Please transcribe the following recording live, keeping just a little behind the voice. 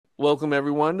Welcome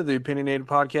everyone to the Opinionated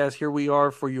Podcast. Here we are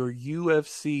for your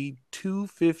UFC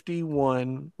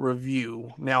 251 review.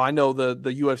 Now I know the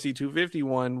UFC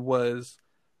 251 was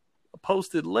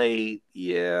posted late.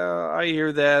 Yeah, I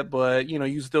hear that, but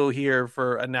you still here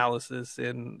for analysis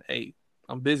and hey,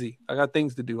 I'm busy. I got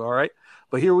things to do, all right?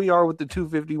 But here we are with the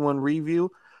 251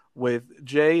 review with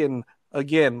Jay and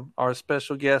again, our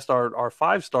special guest, our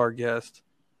five-star guest,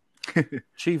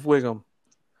 Chief Wiggum.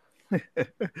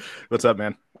 What's up,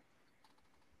 man?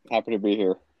 Happy to be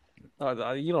here.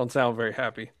 You don't sound very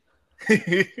happy.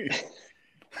 This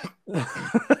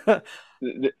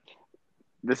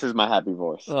is my happy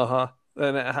voice. Uh-huh.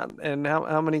 And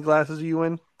how many glasses are you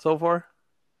in so far?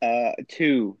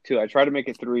 Two. I tried to make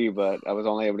it three, but I was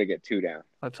only able to get two down.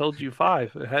 I told you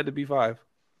 5. It had to be 5.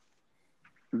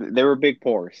 They were big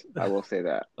pours. I will say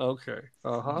that. Okay.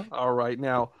 Uh-huh. All right.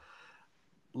 Now,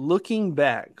 looking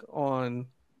back on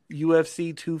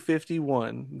UFC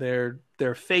 251, they're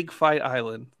fake fight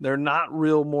island. They're not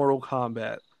real Mortal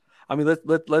Kombat. I mean,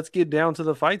 let's get down to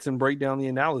the fights and break down the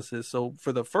analysis. So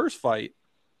for the first fight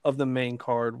of the main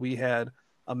card, we had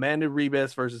Amanda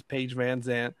Ribas versus Paige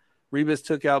VanZant. Ribas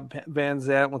took out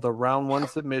VanZant with a round 1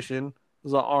 submission. It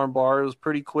was an armbar. It was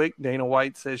pretty quick. Dana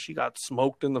White says she got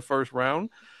smoked in the first round.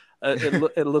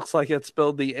 It looks like it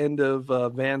spelled the end of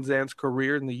VanZant's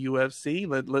career in the UFC.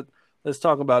 Let's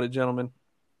talk about it, gentlemen.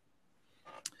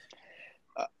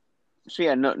 So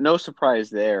yeah, no surprise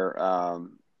there.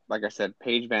 Like I said,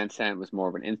 Paige VanZant was more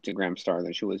of an Instagram star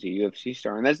than she was a UFC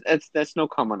star, and that's no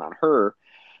comment on her.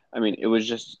 I mean, it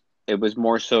was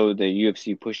more so the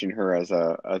UFC pushing her as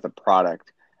a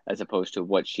product as opposed to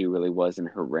what she really was in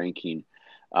her ranking.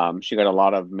 She got a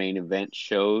lot of main event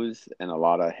shows and a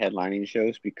lot of headlining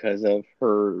shows because of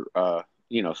her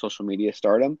social media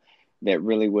stardom that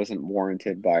really wasn't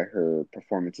warranted by her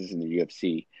performances in the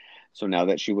UFC. So now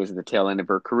that she was at the tail end of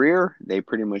her career, they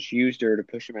pretty much used her to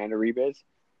push Amanda Ribas,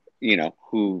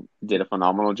 who did a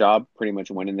phenomenal job, pretty much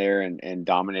went in there and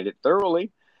dominated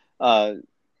thoroughly. And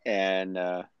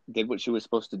did what she was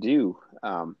supposed to do.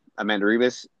 Amanda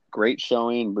Ribas, great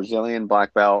showing, Brazilian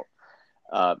black belt,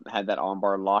 had that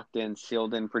armbar locked in,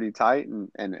 sealed in pretty tight,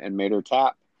 and made her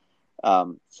tap.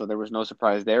 So there was no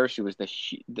surprise there. She was I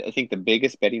think the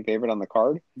biggest betting favorite on the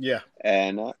card. Yeah,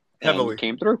 and heavily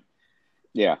came through.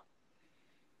 Yeah.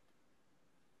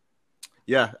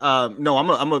 Yeah.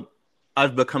 No,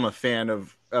 I've become a fan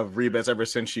of Ribas ever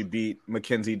since she beat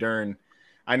Mackenzie Dern.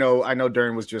 I know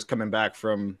Dern was just coming back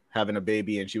from having a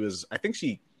baby, and I think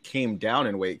she came down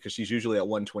in weight because she's usually at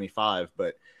 125,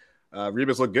 but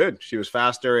Ribas looked good. She was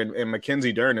faster, and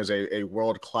Mackenzie Dern is a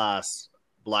world-class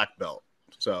black belt.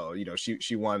 So,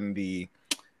 she won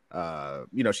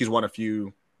she's won a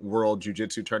few world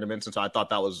jiu-jitsu tournaments, and so I thought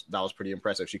that was pretty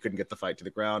impressive. She couldn't get the fight to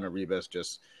the ground, and Ribas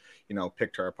just,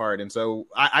 picked her apart. And so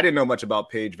I didn't know much about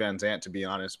Paige VanZant, to be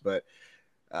honest, but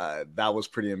that was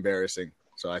pretty embarrassing.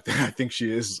 So I think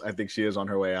she is on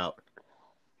her way out.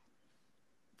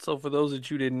 So for those that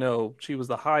you didn't know, she was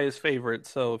the highest favorite.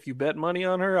 So if you bet money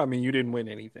on her, I mean, you didn't win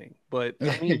anything. But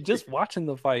I mean, just watching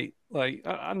the fight, like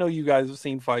I know you guys have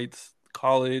seen fights,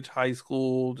 college, high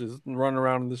school, just running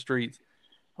around in the streets.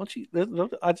 I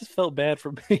just felt bad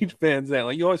for Paige VanZant.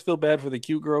 Like you always feel bad for the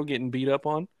cute girl getting beat up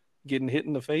on, getting hit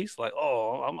in the face. Like,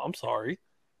 oh, I'm sorry.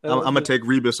 I'm gonna take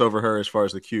Ribas over her as far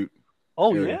as the cute.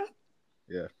 Oh area.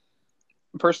 Yeah.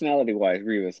 Personality wise,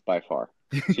 Ribas by far.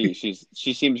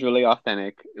 She seems really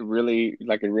authentic, really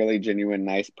like a really genuine,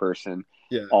 nice person.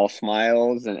 Yeah. All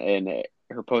smiles, and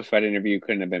her post fight interview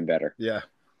couldn't have been better. Yeah.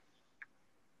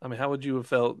 I mean, how would you have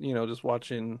felt, just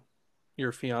watching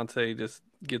your fiance just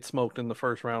get smoked in the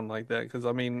first round like that? Because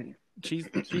I mean, she's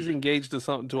engaged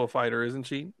to a fighter, isn't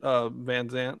she?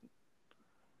 VanZant.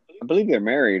 I believe they're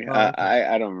married. Oh, okay.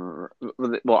 I don't remember.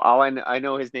 Well, all I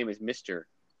know his name is Mr.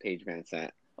 Paige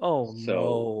VanZant. Oh So-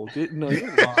 no! Didn't know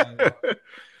you're lying.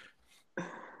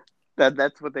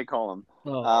 That's what they call him.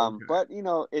 Oh, okay. But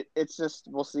it's just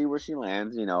we'll see where she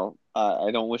lands.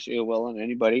 I don't wish ill will on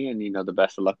anybody, and the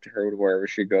best of luck to her wherever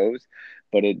she goes.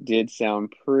 But it did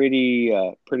sound pretty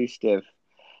stiff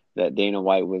that Dana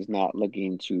White was not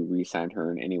looking to re-sign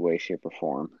her in any way, shape, or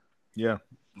form. Yeah.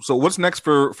 So what's next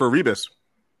for Ribas?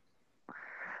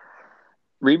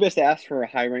 Ribas asked for a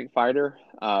high-ranked fighter.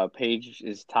 Paige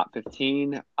is top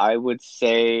 15. I would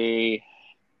say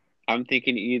I'm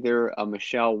thinking either a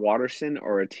Michelle Watterson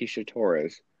or a Tisha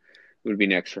Torres would be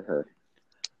next for her.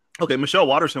 Okay, Michelle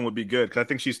Watterson would be good because I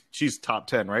think she's top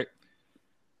 10, right?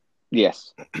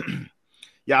 Yes.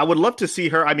 Yeah, I would love to see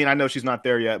her. I mean, I know she's not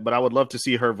there yet, but I would love to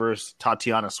see her versus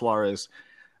Tatiana Suarez.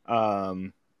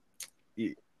 In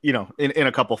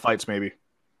a couple fights, maybe.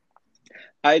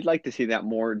 I'd like to see that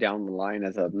more down the line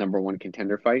as a number one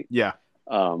contender fight. Yeah,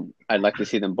 I'd like to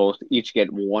see them both each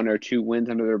get 1 or 2 wins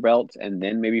under their belts and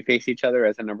then maybe face each other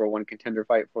as a number one contender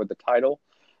fight for the title.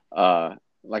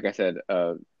 Like I said,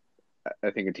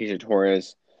 I think a Tisha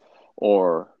Torres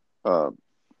or a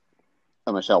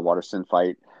Michelle Waterson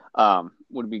fight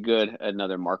would be good.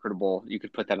 Another marketable. You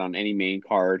could put that on any main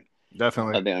card,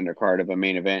 definitely. the undercard of a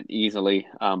main event easily.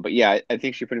 But yeah, I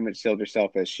think she pretty much sealed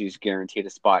herself as she's guaranteed a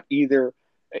spot either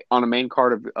on a main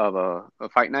card of a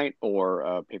fight night or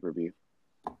a pay-per-view.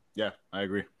 Yeah, I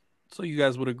agree. So you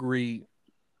guys would agree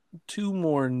 2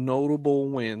 more notable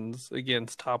wins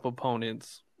against top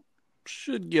opponents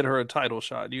should get her a title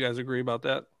shot. Do you guys agree about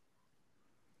that?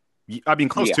 I mean,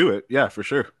 close to it. Yeah, for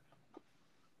sure.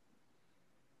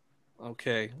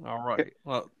 Okay. All right.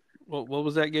 Well, what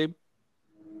was that, Gabe?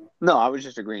 No, I was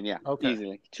just agreeing. Yeah, Okay.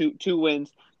 easily two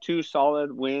wins, 2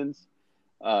 solid wins,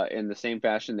 in the same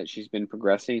fashion that she's been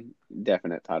progressing.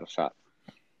 Definite title shot.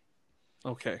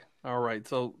 Okay. All right.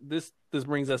 So this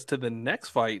brings us to the next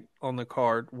fight on the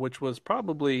card, which was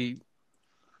probably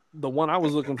the one I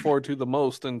was looking forward to the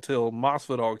most until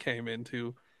Masvidal came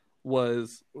into,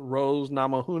 was Rose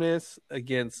Namajunas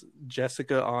against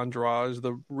Jessica Andrade.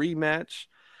 The rematch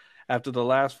after the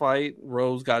last fight,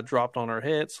 Rose got dropped on her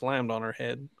head, slammed on her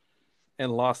head,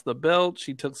 and lost the belt.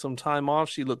 She took some time off.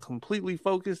 She looked completely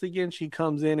focused again. She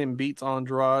comes in and beats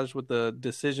Andrade with the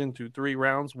decision through 3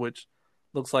 rounds, which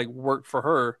looks like worked for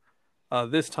her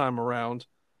this time around.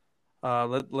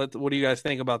 What do you guys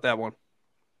think about that one?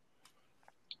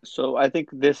 So I think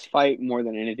this fight, more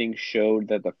than anything, showed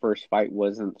that the first fight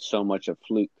wasn't so much a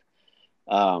fluke.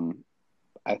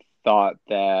 I thought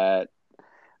that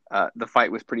the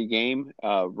fight was pretty game.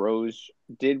 Rose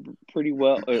did pretty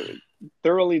well,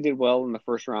 thoroughly did well in the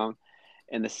first round.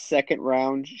 In the second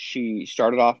round, she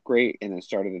started off great and then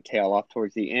started to tail off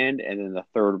towards the end. And then the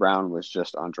third round was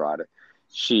just Andrade.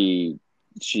 She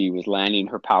was landing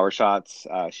her power shots.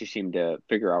 She seemed to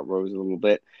figure out Rose a little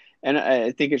bit. And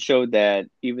I think it showed that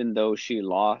even though she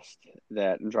lost,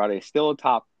 that Andrade is still a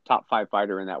top 5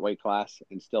 fighter in that weight class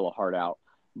and still a hard out.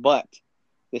 But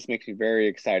this makes me very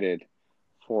excited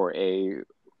for a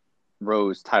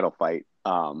Rose title fight.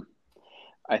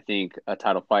 I think a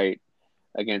title fight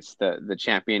against the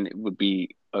champion would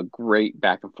be a great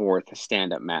back and forth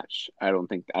stand up match. I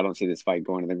don't see this fight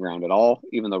going to the ground at all.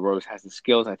 Even though Rose has the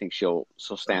skills, I think she'll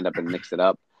stand up and mix it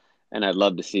up. And I'd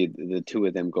love to see the two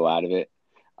of them go out of it.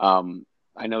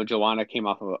 I know Joanna came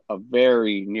off of a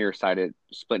very nearsighted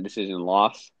split decision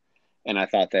loss, and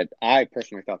I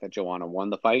personally thought that Joanna won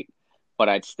the fight, but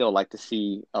I'd still like to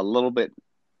see a little bit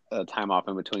time off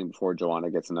in between before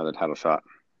Joanna gets another title shot.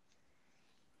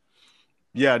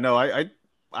 Yeah, no,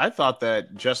 I thought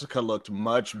that Jessica looked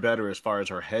much better as far as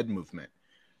her head movement.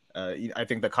 I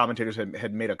think the commentators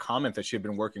had made a comment that she had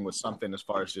been working with something as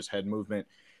far as just head movement.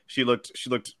 She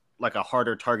looked like a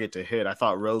harder target to hit. I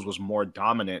thought Rose was more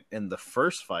dominant in the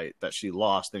first fight that she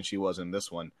lost than she was in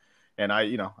this one. And I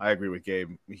agree with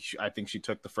Gabe. I think she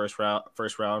took the first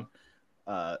round.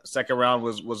 Second round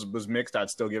was mixed. I'd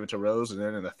still give it to Rose. And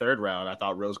then in the third round, I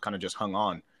thought Rose kind of just hung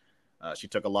on. She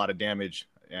took a lot of damage,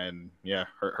 and yeah,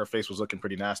 her face was looking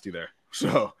pretty nasty there.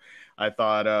 So I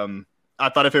thought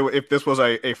if this was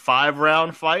a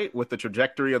 5-round fight with the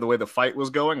trajectory of the way the fight was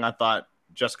going, I thought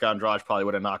Jessica Andrade probably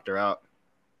would have knocked her out.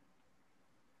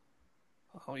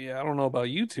 Oh yeah, I don't know about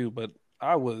you two, but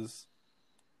I was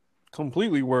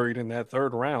completely worried in that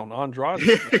third round. Andrade,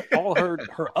 all her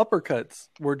uppercuts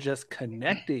were just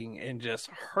connecting and just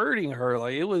hurting her.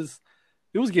 Like it was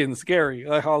getting scary.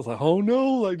 Like I was like, oh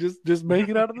no, like just make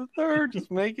it out of the third,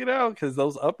 just make it out, because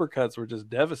those uppercuts were just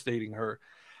devastating her.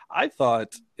 I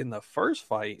thought in the first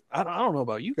fight, I don't know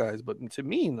about you guys, but to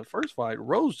me in the first fight,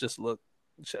 Rose just looked,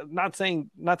 not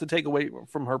to take away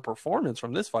from her performance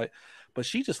from this fight, but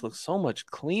she just looked so much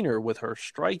cleaner with her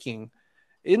striking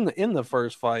in the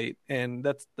first fight. And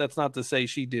that's not to say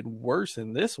she did worse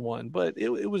in this one, but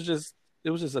it was just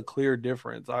a clear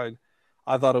difference.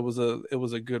 I thought it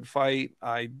was a good fight.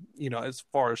 As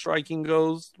far as striking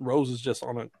goes, Rose is just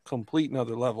on a complete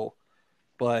another level.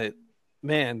 But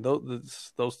man,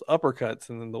 those uppercuts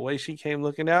and then the way she came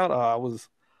looking out, I was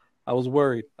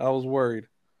worried.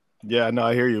 Yeah, no,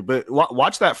 I hear you. But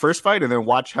watch that first fight and then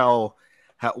watch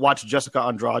watch Jessica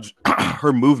Andrade,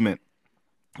 her movement,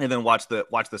 and then watch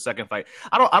the second fight.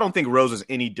 I don't think Rose is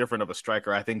any different of a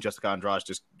striker. I think Jessica Andrade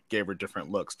just gave her different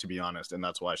looks, to be honest, and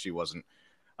that's why she wasn't.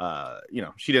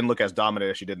 She didn't look as dominant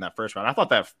as she did in that first round. I thought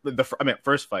that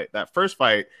first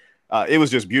fight, it was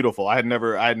just beautiful. I had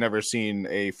never seen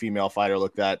a female fighter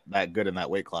look that good in that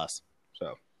weight class.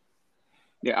 So,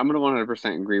 Yeah, I'm gonna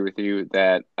 100% agree with you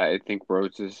that I think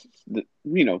Rose is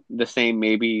the same,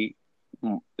 maybe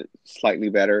slightly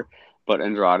better, but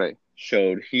Andrade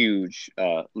showed huge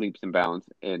leaps and bounds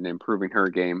in improving her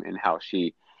game and how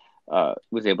she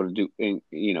was able to do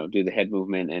the head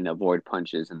movement and avoid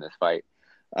punches in this fight.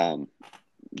 Um,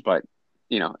 but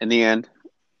in the end,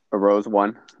 Rose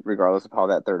won, regardless of how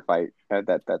that third fight,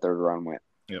 that third round went.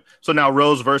 Yep. So now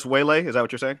Rose versus Waylay, is that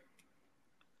what you're saying?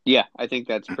 Yeah, I think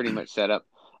that's pretty much set up.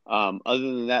 Other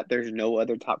than that, there's no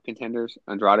other top contenders.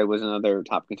 Andrade was another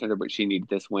top contender, but she needed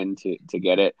this win to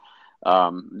get it.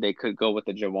 They could go with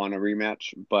the Joanna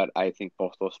rematch, but I think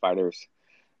both those fighters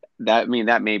that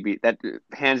may be that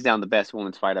hands down the best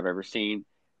women's fight I've ever seen,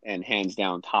 and hands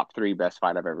down top three best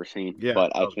fight I've ever seen. Yeah,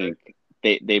 But that I was great.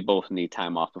 think they both need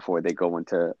time off before they go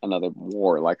into another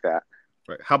war like that.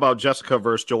 Right. How about Jessica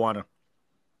versus Joanna?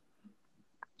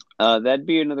 That'd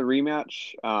be another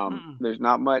rematch. Mm. There's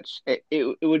not much.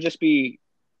 It would just be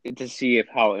to see if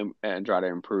how Andrade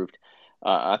improved.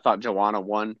 I thought Joanna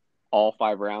won all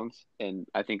 5 rounds, and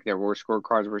I think there were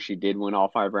scorecards where she did win all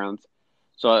 5 rounds.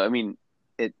 So I mean,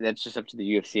 that's just up to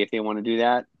the UFC if they want to do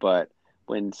that. But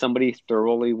when somebody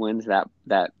thoroughly wins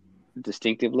that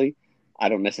distinctively, I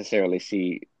don't necessarily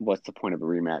see what's the point of a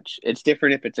rematch. It's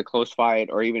different if it's a close fight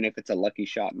or even if it's a lucky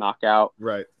shot knockout.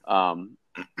 Right.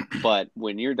 But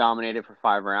when you're dominated for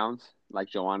 5 rounds, like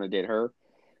Joanna did her,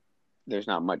 there's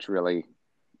not much really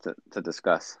to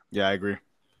discuss. Yeah, I agree.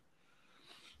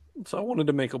 So I wanted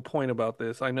to make a point about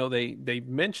this. I know they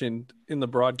mentioned in the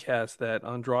broadcast that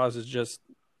Andrade is just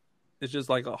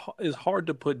like is hard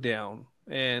to put down,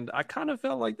 and I kind of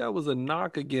felt like that was a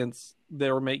knock against they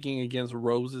were making against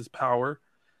Rose's power,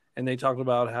 and they talked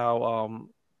about how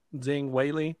Zhang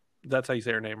Weili, that's how you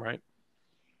say her name, right?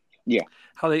 Yeah.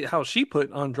 How she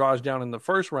put Andrade down in the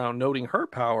first round, noting her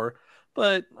power.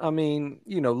 But I mean,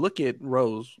 look at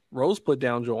Rose. Rose put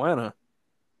down Joanna,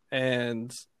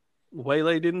 and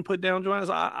Waylay didn't put down Joanna.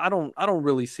 So I don't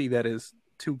really see that as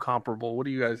too comparable. What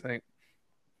do you guys think?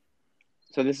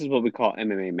 So this is what we call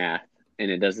MMA math, and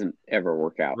it doesn't ever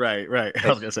work out. Right, right. I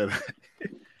was It's gonna say that.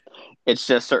 it's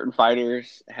just certain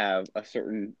fighters have a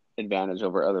certain advantage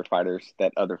over other fighters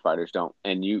that other fighters don't,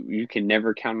 and you can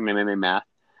never count on MMA math,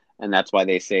 and that's why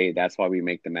they say that's why we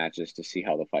make the matches to see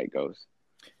how the fight goes.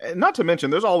 And not to mention,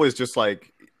 there's always just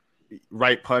like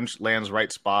right punch lands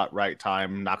right spot, right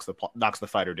time, knocks the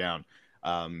fighter down.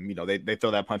 They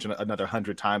throw that punch another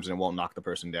 100 times and it won't knock the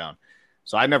person down.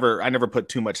 So I never put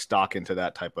too much stock into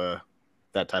that type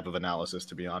of analysis,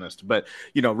 to be honest. But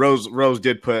Rose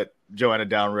did put Joanna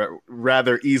down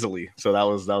rather easily, so that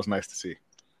was nice to see.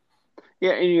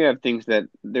 Yeah, and you have things that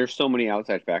there's so many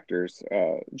outside factors.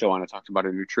 Joanna talked about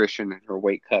her nutrition and her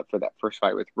weight cut for that first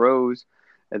fight with Rose.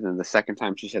 And then the second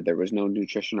time she said there was no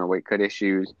nutrition or weight cut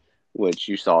issues, which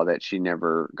you saw that she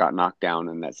never got knocked down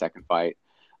in that second fight.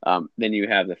 Then you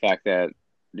have the fact that,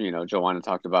 Joanna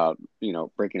talked about,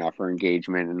 breaking off her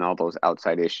engagement and all those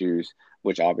outside issues,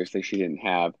 which obviously she didn't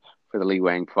have for the Li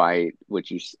Wang fight,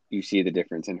 which you see the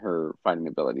difference in her fighting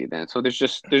ability then. So there's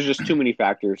just too many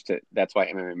factors that's why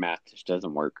MMA math just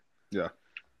doesn't work. Yeah.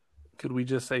 Could we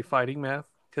just say fighting math?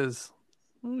 Because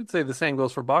we'd say the same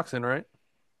goes for boxing, right?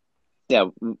 Yeah,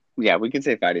 yeah, we can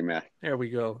say fighting math. There we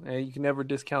go. And you can never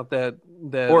discount that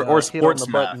Or hit on the sports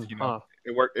math, button, huh?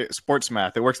 sports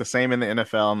math. It works the same in the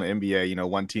NFL and the NBA.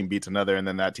 One team beats another, and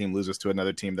then that team loses to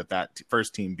another team that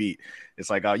first team beat. It's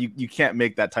like you can't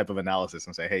make that type of analysis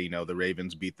and say, hey, the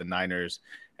Ravens beat the Niners,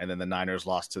 and then the Niners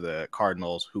lost to the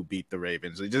Cardinals, who beat the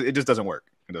Ravens. It just doesn't work.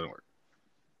 It doesn't work.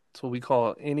 That's what we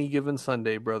call any given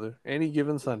Sunday, brother. Any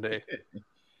given Sunday.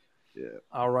 Yeah.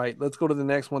 All right, let's go to the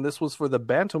next one. This was for the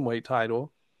bantamweight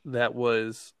title that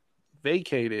was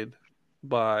vacated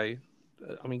by,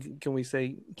 I mean, can we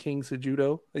say King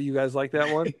Sejudo? You guys like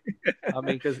that one? I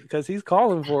mean, because he's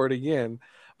calling for it again.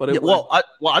 But Yeah, it was,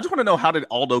 I just want to know, how did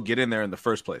Aldo get in there in the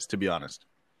first place, to be honest?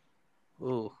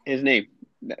 ooh, His name.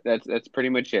 That's pretty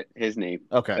much it. His name.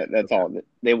 Okay. That's all.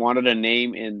 They wanted a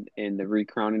name in the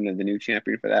recrowning of the new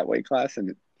champion for that weight class,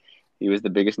 and he was the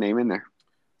biggest name in there.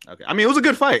 Okay. I mean, it was a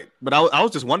good fight, but I was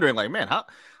just wondering, like, man,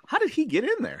 how did he get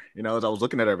in there? As I was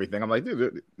looking at everything, I'm like,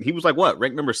 dude, he was like what,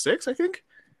 ranked number 6, I think.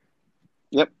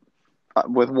 Yep.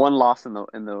 With one loss in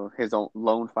his own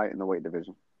lone fight in the weight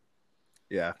division.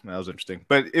 Yeah, that was interesting,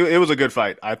 but it was a good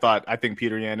fight. I think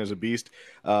Peter Yan is a beast.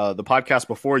 The podcast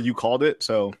before, you called it,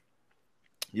 so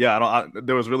yeah,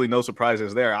 there was really no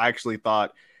surprises there. I actually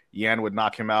thought Yan would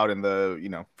knock him out in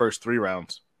the first 3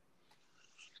 rounds.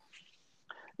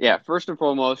 Yeah, first and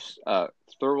foremost,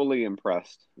 thoroughly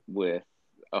impressed with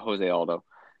Jose Aldo.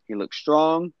 He looks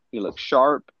strong, he looks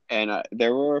sharp, and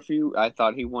there were a few. I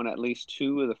thought he won at least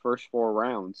 2 of the first 4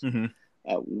 rounds Mm-hmm.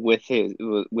 with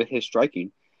his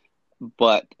striking.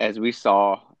 But as we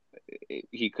saw,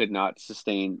 he could not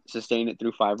sustain it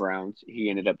through 5 rounds. He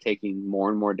ended up taking more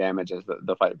and more damage as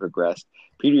the fight progressed.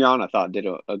 Peter Yan, I thought, did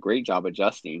a great job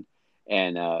adjusting,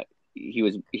 and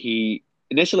he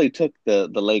initially took the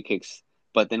leg kicks,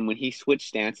 but then when he switched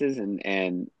stances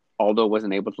and Aldo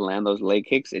wasn't able to land those leg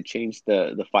kicks, it changed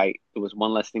the fight. It was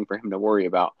one less thing for him to worry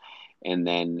about, and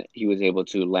then he was able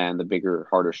to land the bigger,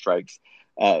 harder strikes.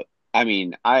 I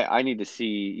mean, I need to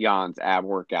see Jan's ab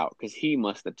workout because he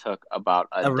must have took about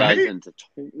a Right? dozen to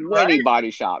 20 Right?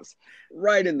 body shots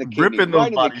right in the kidney, Ripping those right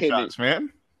in the body kidney. shots,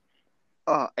 man.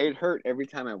 It hurt every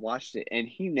time I watched it, and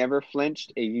he never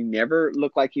flinched, and he never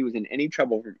looked like he was in any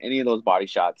trouble from any of those body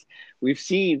shots. We've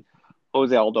seen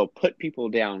Jose Aldo put people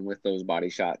down with those body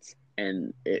shots,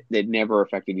 and it never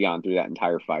affected Jan through that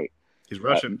entire fight. He's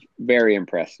Russian. Very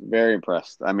impressed. Very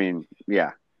impressed. I mean,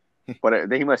 yeah.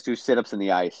 But he must do sit-ups in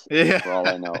the ice, for all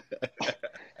I know.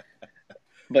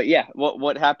 But yeah,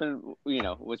 what happened,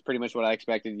 was pretty much what I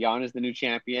expected. Jan is the new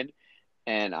champion,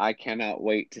 and I cannot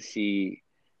wait to see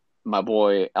my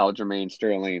boy Aljamain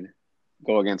Sterling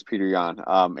go against Peter Yan.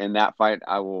 In that fight,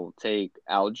 I will take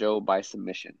Aljo by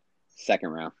submission,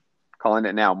 2nd round. Calling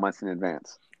it now, months in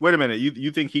advance. Wait a minute.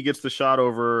 You think he gets the shot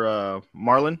over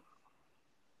Marlon?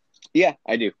 Yeah,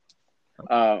 I do.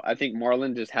 I think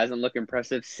Marlon just hasn't looked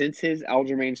impressive since his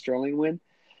Aljamain Sterling win.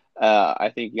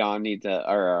 I think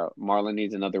Marlon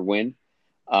needs another win.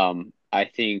 I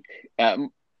think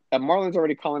Marlon's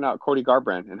already calling out Cody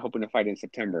Garbrandt and hoping to fight in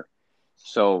September.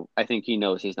 So I think he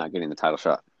knows he's not getting the title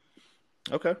shot.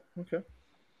 Okay.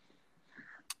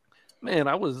 Man,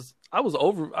 I was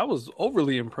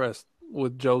overly impressed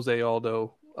with Jose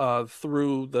Aldo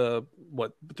through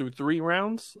 3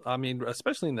 rounds. I mean,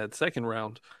 especially in that 2nd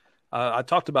round. I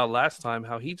talked about last time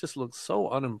how he just looked so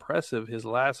unimpressive. His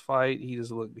last fight, he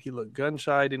looked gun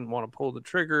shy, didn't want to pull the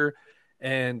trigger,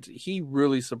 and he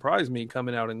really surprised me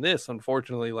coming out in this.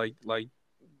 Unfortunately, like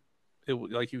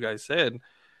you guys said,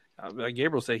 like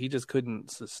Gabriel said, he just couldn't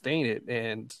sustain it.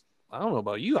 And I don't know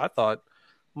about you, I thought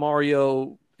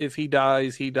Mario, if he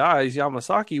dies, he dies.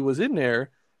 Yamasaki was in there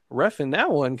reffing that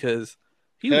one because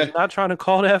he was not trying to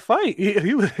call that fight.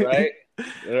 He was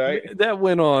Right. That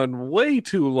went on way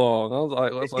too long.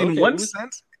 I was like in okay,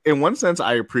 one sense,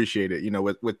 I appreciate it.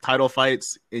 With title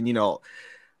fights, and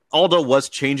Aldo was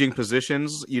changing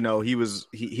positions. He was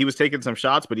taking some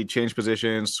shots, but he changed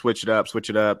positions, switch it up,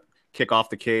 kick off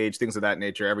the cage, things of that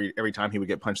nature. Every time he would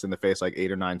get punched in the face, like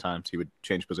 8 or 9 times, he would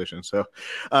change positions. So,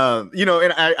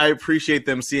 and I appreciate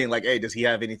them seeing like, hey, does he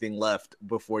have anything left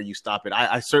before you stop it?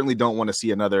 I certainly don't want to see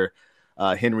another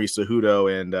Henry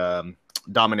Cejudo and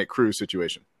Dominic Cruz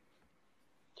situation.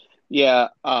 Yeah,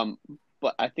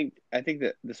 but I think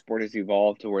that the sport has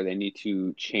evolved to where they need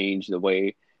to change the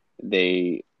way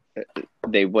they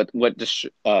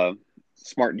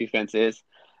smart defense is,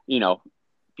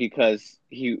 because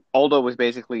Aldo was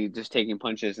basically just taking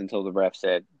punches until the ref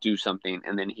said do something,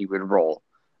 and then he would roll,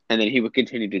 and then he would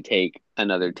continue to take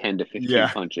another 10 to 15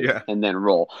 punches and then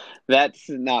roll. That's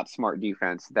not smart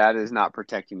defense. That is not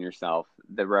protecting yourself.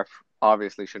 The ref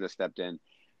obviously should have stepped in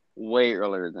way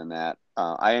earlier than that.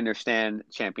 I understand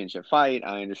championship fight.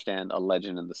 I understand a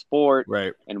legend in the sport,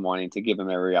 right, and wanting to give him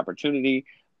every opportunity.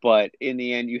 But in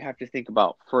the end, you have to think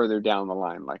about further down the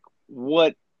line, like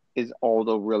what is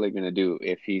Aldo really going to do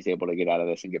if he's able to get out of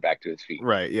this and get back to his feet?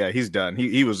 Right. Yeah, he's done.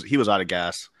 He was out of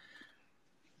gas.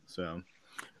 So,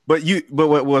 but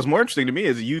what was more interesting to me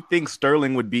is you think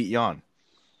Sterling would beat Yan.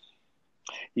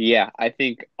 Yeah, I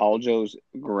think Aljo's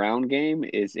ground game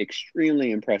is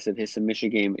extremely impressive. His submission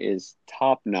game is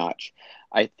top notch.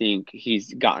 I think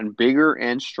he's gotten bigger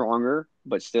and stronger,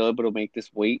 but still able to make this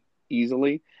weight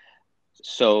easily.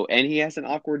 So, and he has an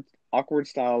awkward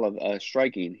style of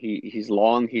striking. He's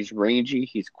long, he's rangy,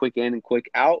 he's quick in and quick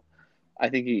out. I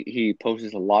think he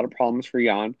poses a lot of problems for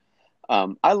Yan.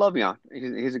 I love Yan.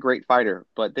 He's a great fighter,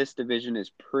 but this division is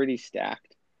pretty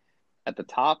stacked. At the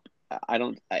top, I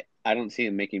don't see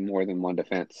him making more than one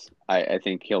defense. I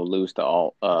think he'll lose to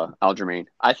Aljamain.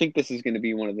 I think this is going to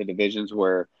be one of the divisions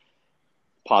where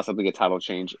possibly a title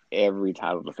change every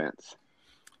title defense.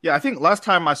 Yeah, I think last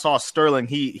time I saw Sterling,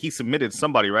 he submitted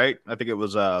somebody, right? I think it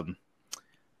was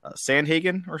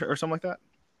Sandhagen or something like that.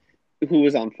 Who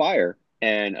was on fire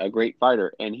and a great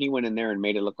fighter, and he went in there and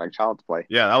made it look like child's play.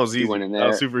 Yeah, that was easy. He went in there, that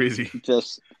was super easy.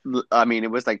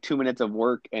 It was like 2 minutes of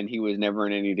work, and he was never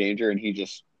in any danger, and he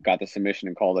just got the submission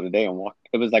and called it a day and walked.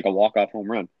 It was like a walk-off home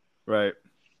run. Right.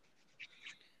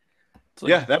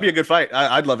 Yeah, that'd be a good fight.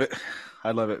 I'd love it.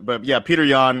 I love it. But yeah, Peter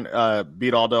Yan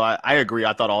beat Aldo. I agree.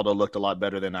 I thought Aldo looked a lot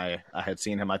better than I had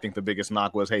seen him. I think the biggest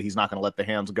knock was, hey, he's not going to let the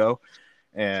hands go.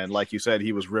 And like you said,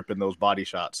 he was ripping those body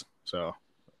shots. So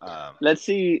let's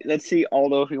see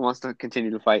Aldo if he wants to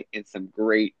continue to fight in some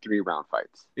great 3-round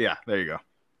fights. yeah, there you go.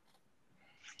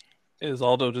 Is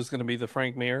Aldo just going to be the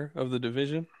Frank Mir of the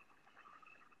division?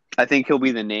 I think he'll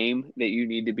be the name that you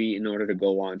need to be in order to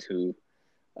go on to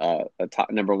a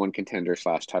top number 1 contender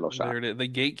 / title shot. There it is, the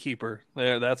gatekeeper.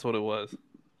 There, that's what it was.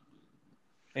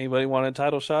 Anybody want a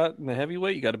title shot in the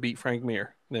heavyweight? You got to beat Frank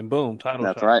Mir. Then boom, title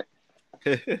shot. That's right.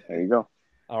 There you go.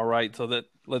 All right, so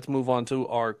let's move on to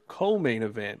our co-main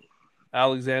event: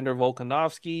 Alexander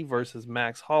Volkanovski versus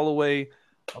Max Holloway,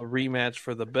 a rematch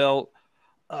for the belt.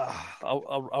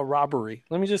 A robbery.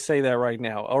 Let me just say that right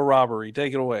now. A robbery.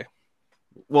 Take it away.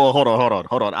 Well, hold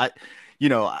on.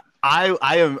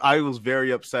 I was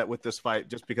very upset with this fight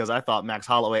just because I thought Max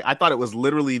Holloway, I thought it was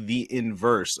literally the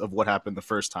inverse of what happened the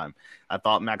first time. I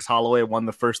thought Max Holloway won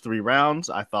the first 3 rounds.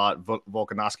 I thought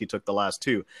Volkanovski took the last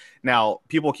 2. Now,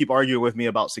 people keep arguing with me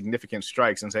about significant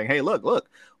strikes and saying, hey, look,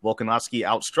 Volkanovski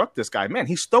outstruck this guy. Man,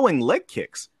 he's throwing leg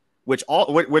kicks. Which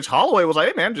Holloway was like,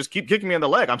 hey, man, just keep kicking me in the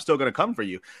leg. I'm still going to come for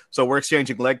you. So we're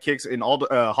exchanging leg kicks, and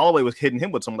Holloway was hitting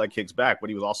him with some leg kicks back, but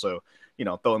he was also,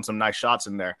 throwing some nice shots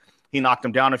in there. He knocked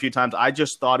him down a few times. I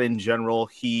just thought in general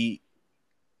he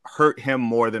hurt him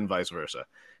more than vice versa.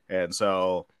 And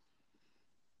so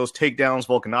those takedowns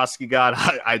Volkanovski got,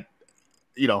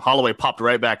 Holloway popped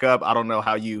right back up. I don't know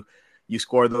how you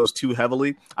score those too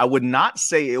heavily. I would not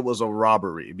say it was a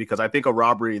robbery, because I think a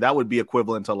robbery, that would be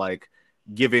equivalent to like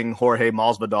giving Jorge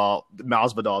Masvidal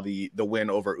the win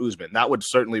over Usman. That would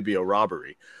certainly be a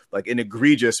robbery, like an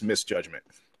egregious misjudgment.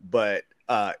 But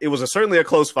it was certainly a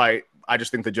close fight. I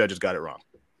just think the judges got it wrong.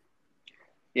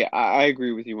 Yeah, I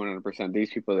agree with you 100%.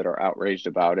 These people that are outraged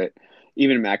about it,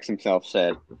 even Max himself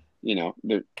said,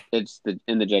 it's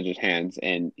in the judge's hands,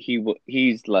 and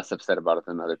he's less upset about it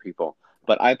than other people.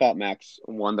 But I thought Max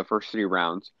won the first 3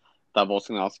 rounds. Thought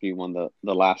Volkanovski won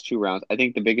the last 2 rounds. I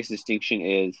think the biggest distinction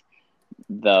is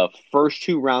the first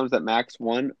 2 rounds that Max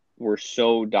won were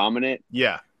so dominant,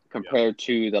 compared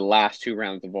to the last 2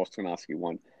 rounds that Volkanovski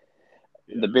won.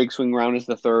 Yeah. The big swing round is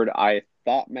the third. I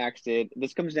thought Max did.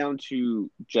 This comes down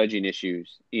to judging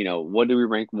issues. What do we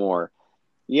rank more?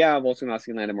 Yeah,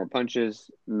 Volkanovski landed more punches.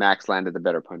 Max landed the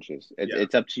better punches.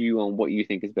 It's up to you on what you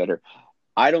think is better.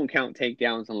 I don't count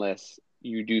takedowns unless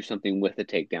you do something with the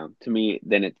takedown. To me,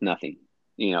 then it's nothing.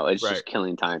 It's just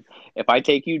killing time. If I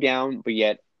take you down, but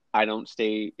yet I don't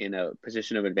stay in a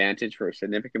position of advantage for a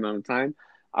significant amount of time,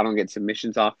 I don't get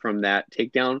submissions off from that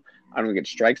takedown, I don't get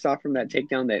strikes off from that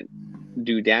takedown that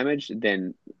do damage,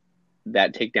 then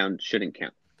that takedown shouldn't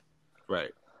count.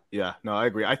 Right. Yeah. No, I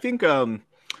agree. I think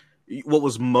what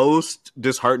was most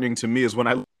disheartening to me is when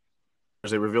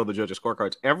as they revealed the judges'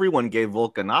 scorecards, everyone gave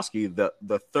Volkanovski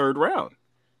the 3rd round.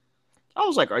 I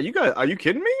was like, are you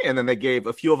kidding me? And then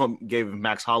a few of them gave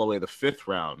Max Holloway the 5th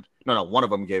round. No, one of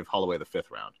them gave Holloway the 5th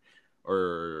round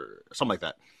or something like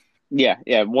that.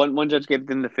 Yeah. One judge gave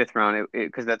them the 5th round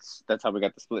because that's how we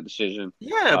got the split decision.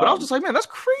 Yeah, but I was just like, man, that's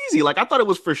crazy. Like, I thought it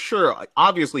was for sure.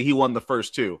 Obviously, he won the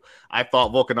first 2. I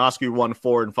thought Volkanovski won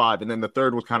 4 and 5, and then the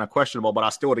 3rd was kind of questionable, but I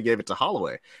still would have gave it to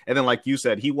Holloway. And then, like you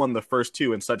said, he won the first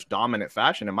 2 in such dominant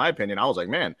fashion, in my opinion. I was like,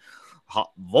 man,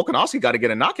 Volkanovski got to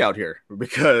get a knockout here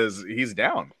because he's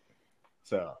down.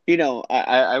 So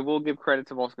I will give credit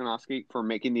to Volkanovski for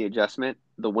making the adjustment.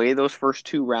 The way those first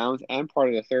 2 rounds and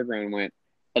part of the 3rd round went,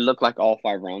 it looked like all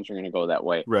 5 rounds were going to go that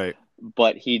way. Right.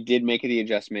 But he did make the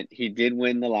adjustment. He did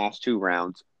win the last 2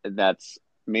 rounds. That's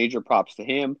major props to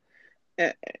him.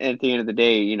 And at the end of the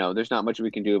day, there's not much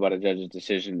we can do about a judge's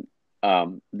decision.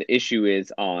 The issue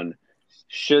is on,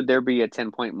 should there be a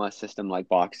 10-point must system like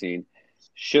boxing?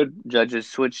 Should judges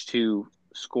switch to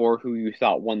score who you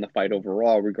thought won the fight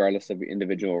overall, regardless of the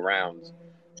individual rounds?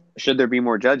 Should there be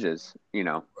more judges?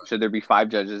 Should there be 5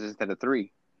 judges instead of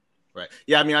 3? Right.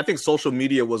 Yeah, I mean, I think social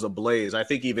media was ablaze. I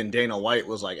think even Dana White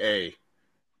was like, hey,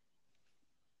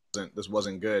 this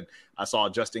wasn't good. I saw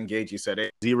Justin Gage. He said,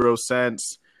 hey, 0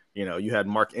 cents. You had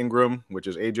Mark Ingram, which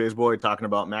is AJ's boy, talking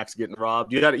about Max getting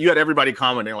robbed. You had everybody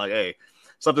commenting like, hey,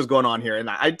 something's going on here. And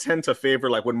I tend to favor,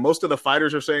 like, when most of the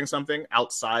fighters are saying something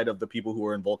outside of the people who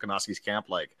are in Volkanovski's camp,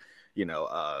 like,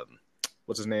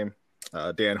 what's his name?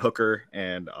 Dan Hooker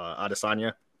and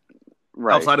Adesanya.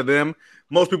 Right. Outside of them,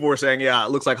 most people were saying, yeah,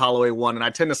 it looks like Holloway won. And I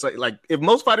tend to say, like, if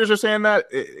most fighters are saying that,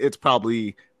 it's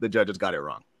probably the judges got it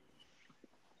wrong.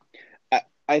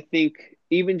 I think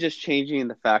even just changing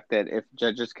the fact that if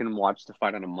judges can watch the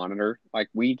fight on a monitor like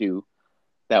we do,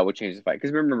 that would change the fight.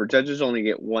 Because remember, judges only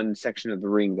get one section of the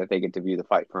ring that they get to view the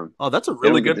fight from. Oh, that's a They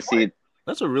really don't get good to point. see.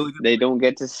 That's a really good They point. don't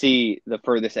get to see the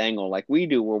furthest angle like we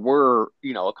do, where we're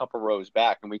a couple rows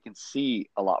back and we can see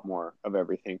a lot more of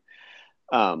everything.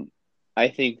 I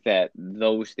think that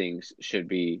those things should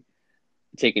be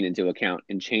taken into account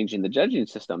in changing the judging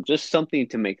system. Just something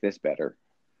to make this better.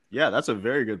 Yeah, that's a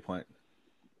very good point.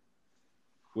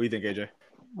 What do you think, AJ?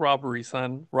 Robbery,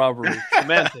 son. Robbery.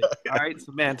 Semantics. All right,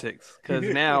 semantics.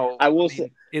 Because now I will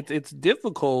say it's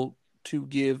difficult to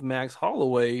give Max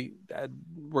Holloway,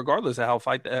 regardless of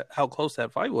how close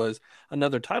that fight was,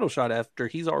 another title shot after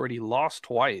he's already lost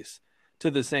twice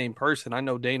to the same person. I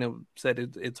know Dana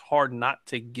said it's hard not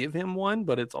to give him one,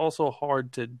 but it's also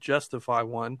hard to justify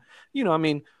one. I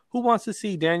mean, who wants to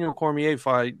see Daniel Cormier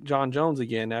fight John Jones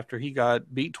again after he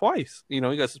got beat twice? He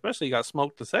got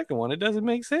smoked the second one. It doesn't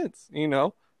make sense. We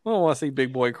don't want to see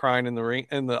Big Boy crying in the ring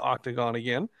in the octagon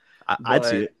again. I'd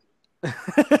see it.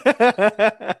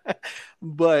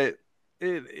 But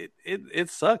it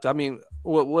sucked. I mean,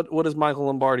 what does Michael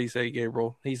Lombardi say,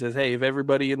 Gabriel? He says, "Hey, if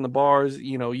everybody in the bars,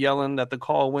 yelling that the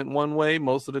call went one way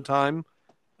most of the time,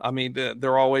 I mean,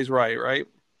 they're always right?"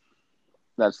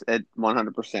 that's it,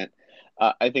 100%.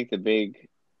 I think the big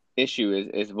issue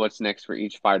is what's next for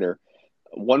each fighter.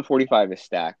 145 is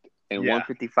stacked, and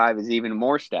 155 is even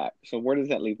more stacked. So where does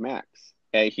that leave Max?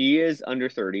 He is under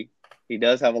 30. He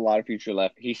does have a lot of future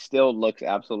left. He still looks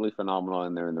absolutely phenomenal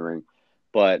in there in the ring.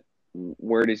 But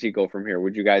where does he go from here?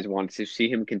 Would you guys want to see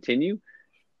him continue?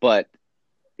 But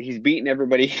he's beaten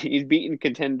everybody. He's beaten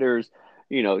contenders,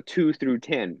 2 through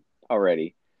 10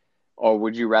 already. Or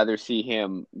would you rather see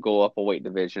him go up a weight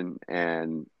division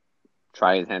and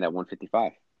try his hand at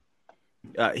 155?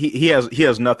 He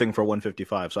has nothing for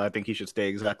 155, so I think he should stay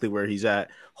exactly where he's at.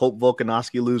 Hope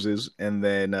Volkanovski loses, and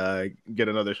then get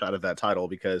another shot at that title,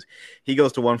 because he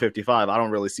goes to 155. I don't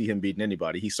really see him beating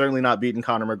anybody. He's certainly not beating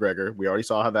Conor McGregor. We already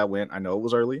saw how that went. I know it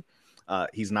was early.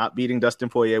 He's not beating Dustin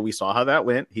Poirier. We saw how that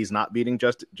went. He's not beating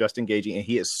Justin Gaethje, and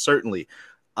he is certainly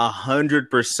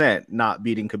 100% not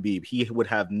beating Khabib. He would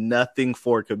have nothing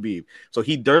for Khabib. So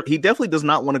he definitely does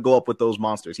not want to go up with those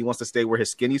monsters. He wants to stay where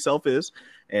his skinny self is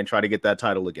and try to get that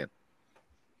title again.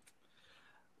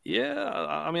 Yeah,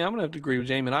 I mean, I'm gonna have to agree with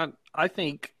Jamin. I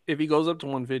think if he goes up to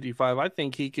 155, I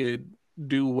think he could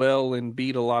do well and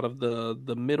beat a lot of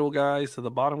the middle guys to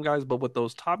the bottom guys. But with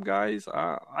those top guys,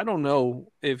 I don't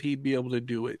know if he'd be able to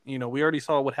do it. We already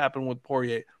saw what happened with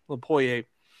Poirier.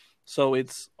 So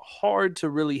it's hard to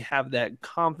really have that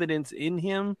confidence in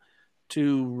him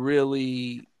to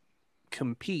really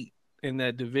compete in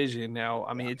that division. Now,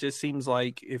 I mean, it just seems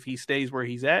like if he stays where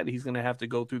he's at, he's going to have to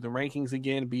go through the rankings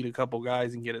again, beat a couple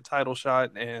guys and get a title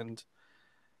shot. And,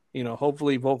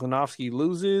 hopefully Volkanovski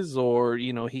loses or,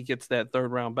 he gets that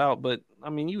third round bout. But, I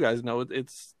mean, you guys know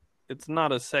it's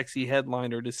not a sexy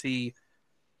headliner to see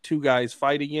two guys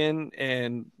fight again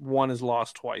and one has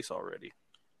lost twice already.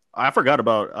 I forgot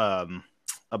about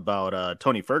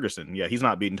Tony Ferguson. Yeah, he's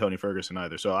not beating Tony Ferguson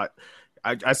either. So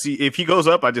I see, if he goes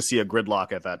up, I just see a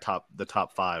gridlock at that the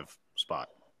top 5 spot.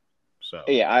 So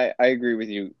yeah, I agree with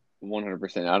you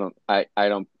 100%.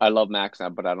 I love Max now,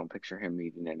 but I don't picture him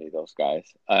meeting any of those guys.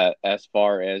 As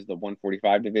far as the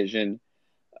 145 division,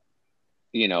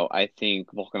 I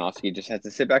think Volkanovski just has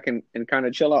to sit back and kind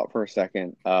of chill out for a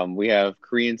second. We have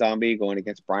Korean Zombie going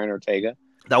against Brian Ortega.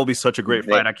 That will be such a great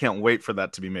fight. I can't wait for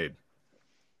that to be made.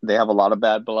 They have a lot of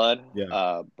bad blood.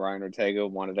 Yeah. Brian Ortega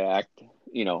wanted to act,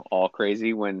 all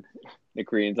crazy when the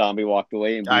Korean Zombie walked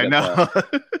away and beat up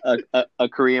a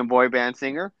Korean boy band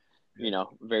singer.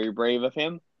 Very brave of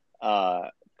him.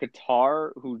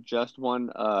 Qatar, who just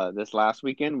won this last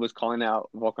weekend, was calling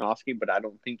out Volkanovski, but I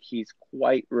don't think he's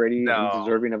quite ready and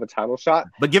deserving of a title shot.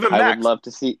 But give him Max. I would love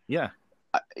to see. Yeah.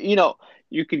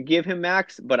 You could give him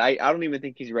Max, but I don't even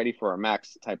think he's ready for a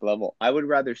Max type level. I would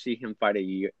rather see him fight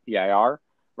a Yair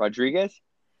Rodriguez,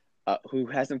 who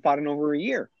hasn't fought in over a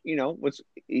year.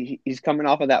 He's coming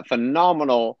off of that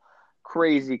phenomenal,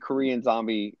 crazy Korean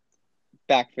Zombie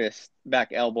back fist, back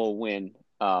elbow win.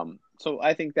 So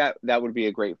I think that would be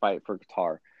a great fight for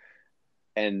Qatar.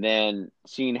 And then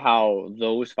seeing how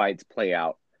those fights play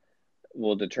out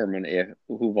will determine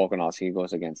who Volkanovski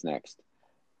goes against next.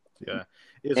 Yeah.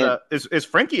 Is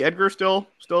Frankie Edgar still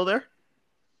there?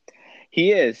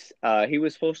 He is. He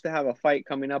was supposed to have a fight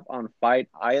coming up on Fight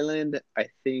Island, I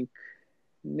think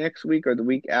next week or the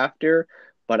week after,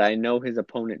 but I know his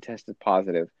opponent tested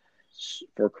positive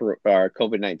for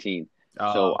COVID-19.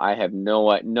 So I have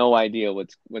no idea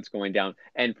what's going down.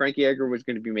 And Frankie Edgar was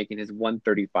going to be making his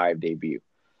 135 debut.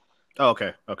 Oh,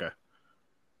 okay.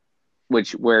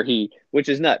 which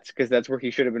is nuts because that's where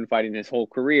he should have been fighting his whole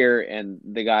career, and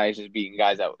the guy is just beating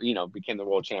guys that became the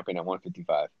world champion at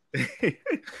 155.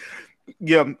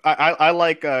 Yeah, I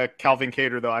like Calvin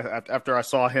Kattar though. After I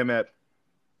saw him at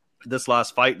this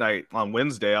last fight night on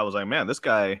Wednesday, I was like, man, this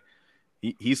guy,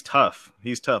 he's tough.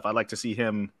 He's tough. I'd like to see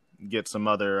him get some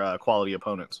other quality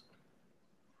opponents.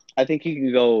 I think he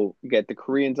can go get the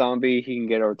Korean Zombie, he can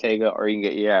get Ortega, or he can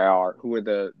get Yair, who are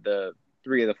the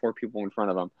 3 of the 4 people in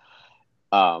front of him.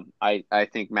 I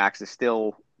think Max is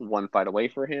still 1 fight away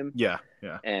for him. Yeah.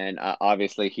 And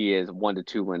obviously he is 1 to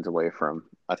 2 wins away from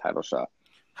a title shot.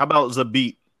 How about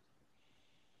Zabit?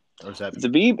 Or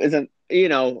Zabib isn't,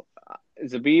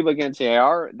 Zabib against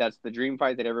Yair. That's the dream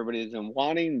fight that everybody's been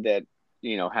wanting that,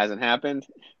 hasn't happened.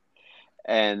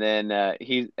 And then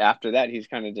after that, he's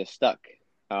kind of just stuck.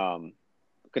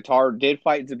 Qatar did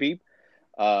fight Zabib.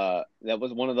 That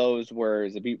was one of those where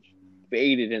Zabib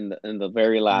faded in the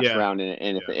very last round,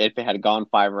 and if it had gone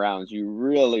 5 rounds, you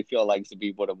really feel like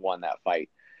Zabib would have won that fight.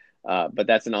 But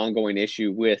that's an ongoing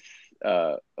issue with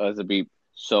Zabib.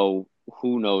 So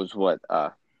who knows what?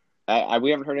 We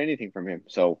haven't heard anything from him.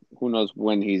 So who knows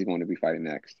when he's going to be fighting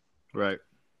next? Right.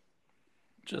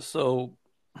 Just so,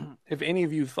 if any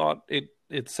of you thought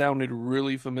it sounded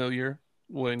really familiar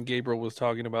when Gabriel was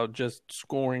talking about just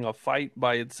scoring a fight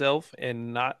by itself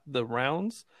and not the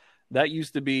rounds, that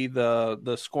used to be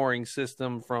the scoring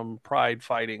system from Pride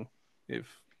Fighting. If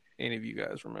any of you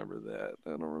guys remember that, I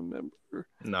don't remember.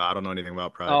 No, I don't know anything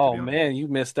about Pride. Oh man, you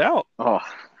missed out. Oh,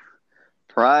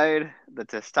 Pride, the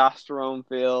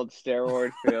testosterone-filled,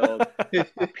 steroid-filled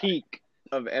peak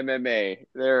of MMA.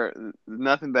 There,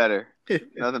 nothing better.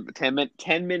 Nothing but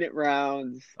 10-minute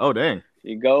rounds. Oh dang!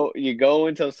 You go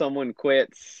until someone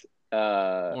quits.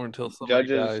 Or until somebody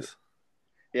dies.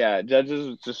 Yeah,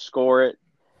 judges just score it.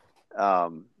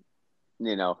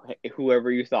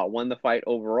 Whoever you thought won the fight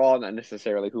overall, not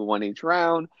necessarily who won each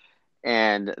round.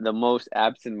 And the most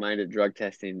absent-minded drug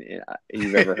testing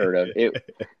you've ever heard of.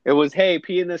 It was, hey,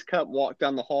 pee in this cup, walk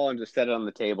down the hall, and just set it on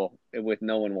the table with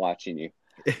no one watching you.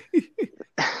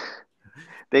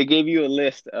 They gave you a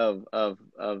list of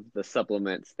the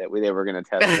supplements that they were going to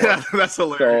test for. That's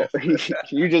hilarious. So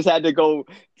you just had to go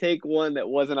take one that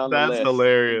wasn't on the list. That's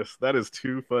hilarious. That is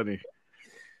too funny.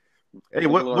 Hey,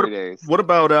 what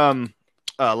about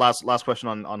last question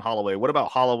on Holloway? What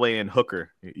about Holloway and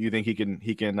Hooker? You think he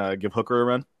can give Hooker a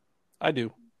run? I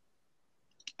do.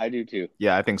 I do too.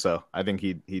 Yeah, I think so. I think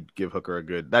he'd give Hooker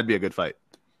that'd be a good fight.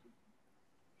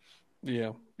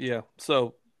 Yeah.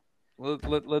 So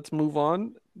let's move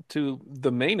on to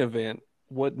the main event.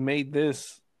 What made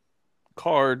this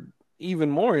card even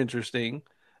more interesting,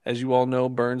 as you all know,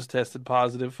 Burns tested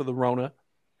positive for the Rona,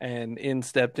 and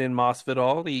stepped in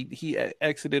Masvidal. He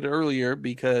exited earlier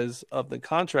because of the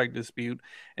contract dispute,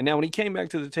 and now when he came back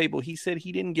to the table, he said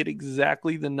he didn't get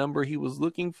exactly the number he was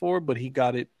looking for, but he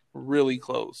got it really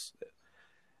close.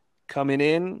 Coming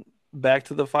in back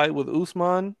to the fight with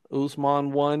Usman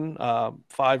won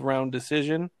 5-round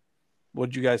decision. What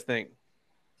did you guys think?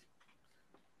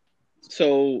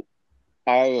 So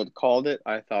I had called it.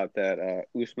 I thought that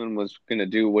Usman was going to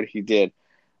do what he did.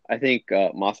 I think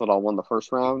Masvidal won the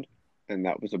first round, and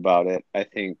that was about it. I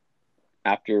think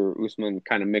after Usman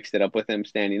kind of mixed it up with him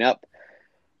standing up,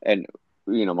 and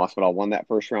Masvidal won that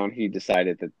first round, he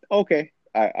decided that, okay,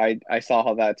 I saw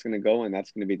how that's going to go, and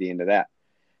that's going to be the end of that.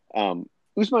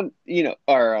 Usman,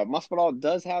 Masvidal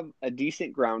does have a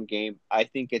decent ground game. I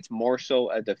think it's more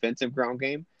so a defensive ground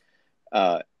game.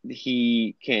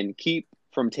 He can keep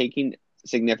from taking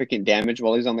significant damage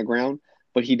while he's on the ground,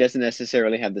 but he doesn't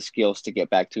necessarily have the skills to get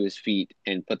back to his feet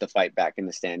and put the fight back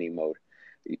into standing mode.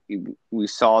 We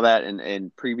saw that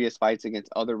in previous fights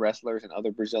against other wrestlers and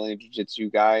other Brazilian Jiu-Jitsu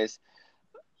guys.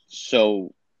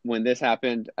 So when this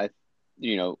happened,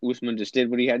 Usman just did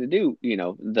what he had to do.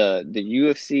 The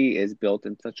UFC is built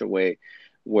in such a way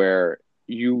where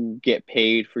you get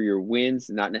paid for your wins,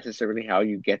 not necessarily how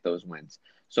you get those wins.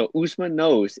 So Usman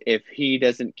knows if he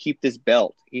doesn't keep this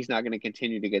belt, he's not going to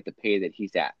continue to get the pay that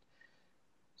he's at.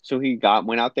 So he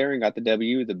went out there and got the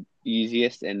W the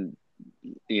easiest and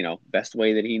best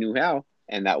way that he knew how,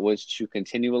 and that was to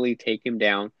continually take him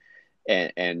down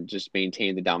and just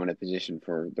maintain the dominant position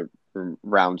for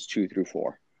rounds 2 through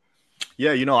 4.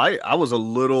 Yeah, I was a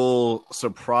little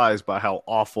surprised by how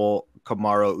awful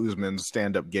Kamaru Usman's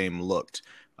stand-up game looked.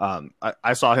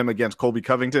 I saw him against Colby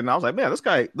Covington, and I was like, man, this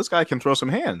guy can throw some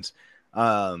hands.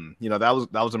 That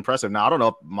was impressive. Now I don't know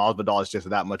if Masvidal is just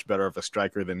that much better of a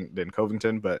striker than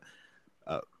Covington, but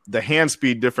the hand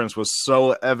speed difference was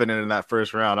so evident in that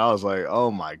first round. I was like,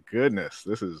 oh my goodness,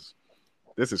 this is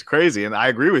this is crazy. And I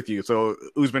agree with you. So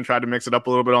Usman tried to mix it up a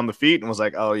little bit on the feet and was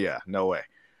like, oh yeah, no way.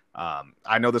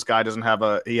 I know this guy hasn't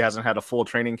had a full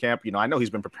training camp. I know he's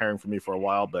been preparing for me for a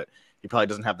while, but he probably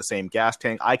doesn't have the same gas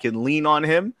tank. I can lean on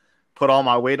him, put all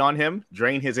my weight on him,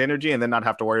 drain his energy, and then not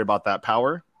have to worry about that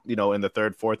power, in the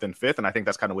third, fourth, and fifth. And I think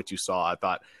that's kind of what you saw. I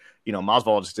thought,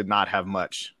 Masvidal just did not have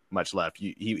much left.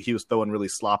 He was throwing really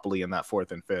sloppily in that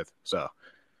fourth and fifth. So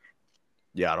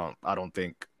yeah, I don't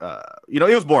think it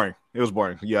was boring. It was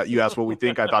boring. Yeah, you asked what we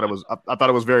think. I thought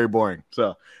it was very boring.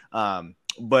 So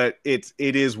but it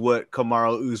is what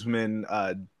Kamaru Usman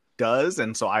does,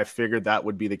 and so I figured that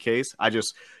would be the case.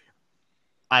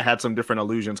 I had some different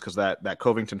illusions because that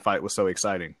Covington fight was so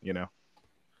exciting,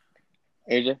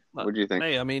 AJ, what do you think?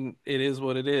 Hey, I mean, it is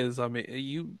what it is. I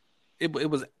mean, it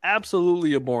was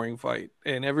absolutely a boring fight,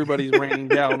 and everybody's raining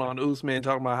down on Usman,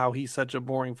 talking about how he's such a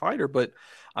boring fighter. But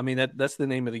I mean, that's the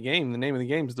name of the game. The name of the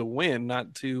game is to win,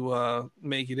 not to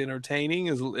make it entertaining.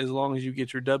 As long as you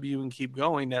get your W and keep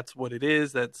going, that's what it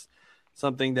is. That's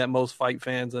something that most fight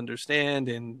fans understand,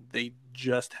 and they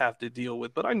just have to deal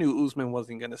with. But I knew Usman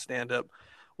wasn't going to stand up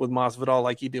with Masvidal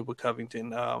like he did with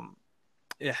Covington.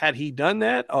 Had he done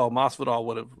that, Masvidal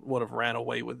would have ran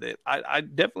away with it. I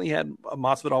definitely had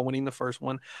Masvidal winning the first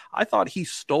one. I thought he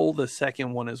stole the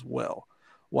second one as well.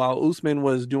 While Usman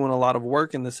was doing a lot of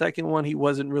work in the second one, he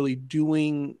wasn't really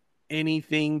doing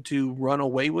anything to run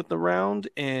away with the round.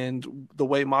 And the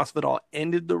way Masvidal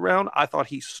ended the round, I thought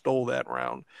he stole that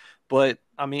round. But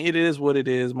I mean, it is what it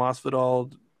is.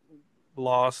 Masvidal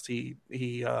lost. He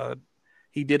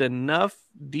did enough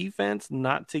defense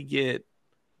not to get,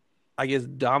 I guess,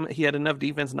 he had enough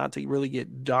defense not to really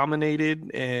get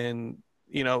dominated, and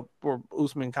where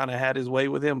Usman kind of had his way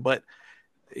with him, but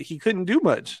he couldn't do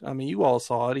much. I mean, you all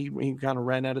saw it. He kind of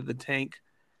ran out of the tank,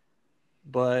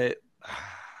 but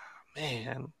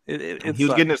man, he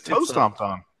was getting his toes stomped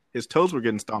on. His toes were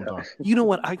getting stomped on. You know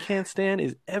what I can't stand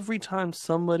is every time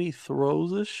somebody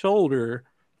throws a shoulder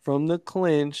from the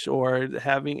clinch or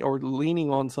leaning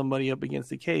on somebody up against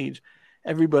the cage,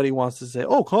 everybody wants to say,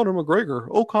 Conor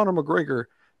McGregor,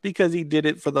 because he did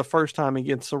it for the first time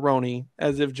against Cerrone,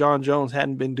 as if John Jones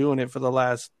hadn't been doing it for the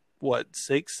last,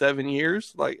 6-7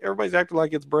 years? Like, everybody's acting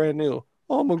like it's brand new.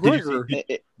 McGregor.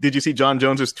 Did you see John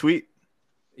Jones's tweet?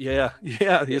 Yeah. He's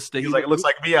like, it looks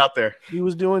like me out there. He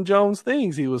was doing Jones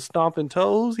things. He was stomping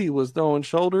toes. He was throwing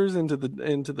shoulders into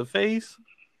the face.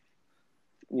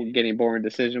 Getting boring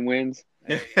decision wins.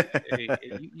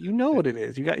 You know what it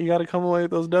is. You got to come away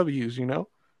with those W's.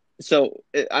 So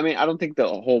I mean, I don't think the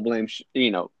whole blame.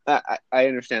 I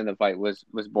understand the fight was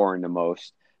boring the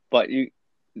most, but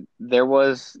there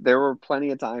were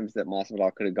plenty of times that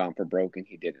Masvidal could have gone for broke and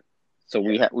he didn't. So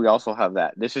we also have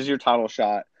that. This is your title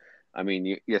shot. I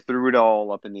mean, you threw it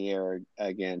all up in the air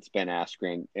against Ben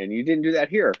Askren, and you didn't do that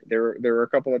here. There were a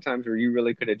couple of times where you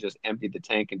really could have just emptied the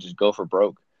tank and just go for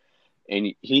broke,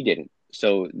 and he didn't.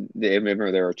 So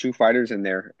remember, there are two fighters in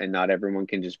there, and not everyone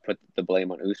can just put the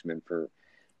blame on Usman for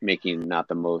making not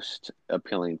the most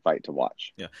appealing fight to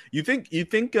watch. Yeah, you think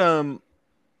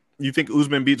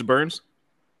Usman beats Burns?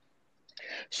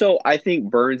 So I think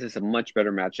Burns is a much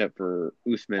better matchup for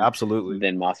Usman, absolutely,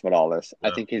 than Masvidal is. Yeah.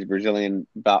 I think his Brazilian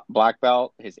black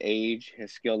belt, his age,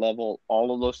 his skill level,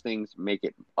 all of those things make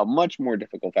it a much more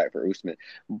difficult fight for Usman.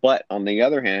 But on the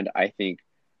other hand, I think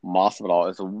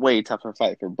Masvidal is a way tougher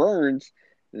fight for Burns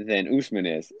than Usman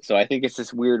is. So I think it's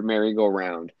this weird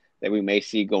merry-go-round that we may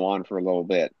see go on for a little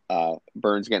bit.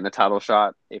 Burns getting the title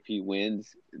shot if he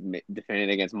wins, defending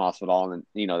against Masvidal, and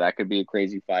that could be a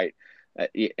crazy fight.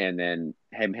 And then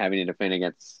him having to defend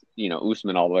against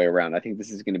Usman all the way around. I think this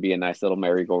is going to be a nice little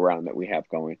merry-go-round that we have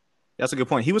going. That's a good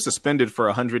point. He was suspended for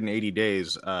 180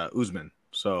 days, Usman.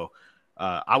 So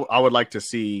I would like to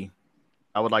see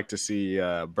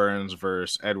Burns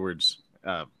versus Edwards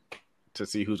to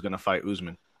see who's going to fight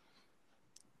Usman.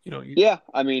 Yeah,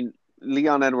 I mean,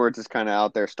 Leon Edwards is kind of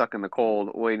out there stuck in the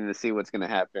cold, waiting to see what's going to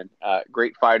happen.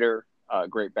 Great fighter,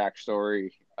 great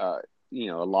backstory. A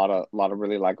lot of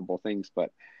really likable things,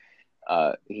 but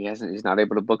he's not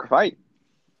able to book a fight.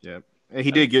 Yeah. And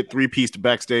he did get 3-pieced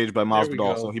backstage by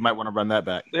Masvidal, so he might want to run that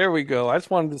back. There we go. I just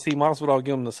wanted to see Masvidal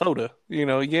give him the soda. He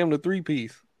gave him the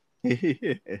 3-piece.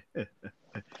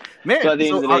 Man,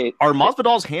 are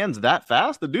Masvidal's hands that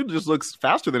fast? The dude just looks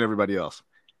faster than everybody else.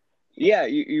 Yeah,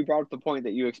 you brought up the point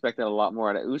that you expected a lot more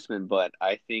out of Usman, but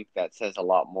I think that says a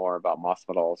lot more about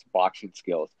Masvidal's boxing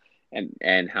skills.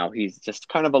 And how he's just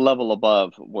kind of a level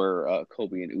above where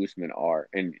Kobe and Usman are,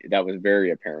 and that was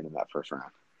very apparent in that first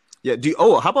round. Yeah.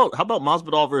 How about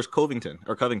Masvidal versus Covington?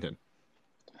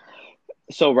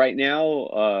 So right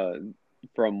now,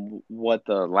 from what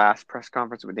the last press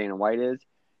conference with Dana White is,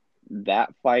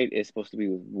 that fight is supposed to be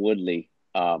with Woodley.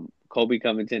 Colby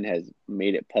Covington has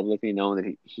made it publicly known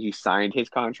that he signed his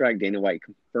contract. Dana White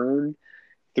confirmed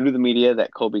through the media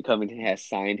that Colby Covington has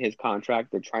signed his contract.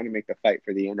 They're trying to make the fight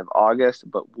for the end of August,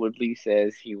 but Woodley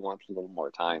says he wants a little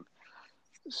more time.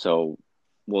 So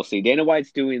we'll see. Dana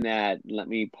White's doing that. Let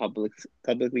me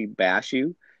publicly bash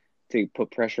you to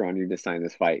put pressure on you to sign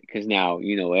this fight, because now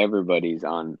everybody's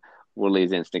on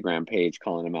Woodley's Instagram page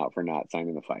calling him out for not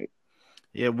signing the fight.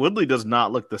 Yeah, Woodley does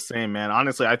not look the same, man.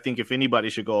 Honestly, I think if anybody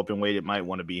should go up and weight, it might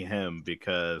want to be him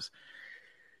because,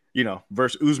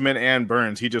 versus Usman and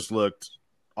Burns, he just looked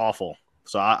awful.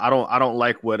 So I don't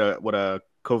like what a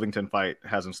Covington fight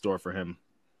has in store for him.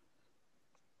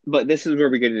 But this is where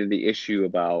we get into the issue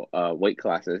about weight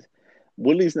classes.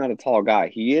 Woodley's not a tall guy.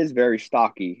 He is very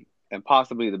stocky and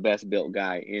possibly the best built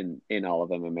guy in all of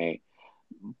MMA.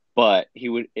 But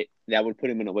that would put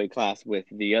him in a weight class with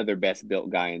the other best built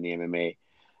guy in the MMA.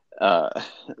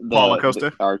 Paulo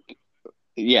Costa?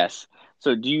 Yes.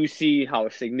 So do you see how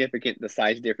significant the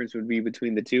size difference would be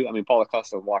between the two? I mean, Paulo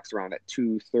Costa walks around at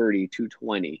 230,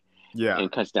 220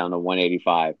 and cuts down to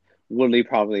 185. Woodley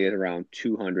probably is around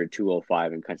 200,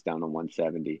 205 and cuts down to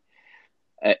 170.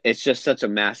 It's just such a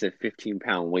massive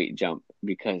 15-pound weight jump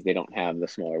because they don't have the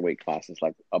smaller weight classes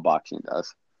like a boxing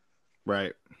does.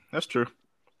 Right. That's true.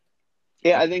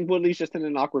 Yeah, I think Woodley's just in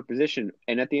an awkward position.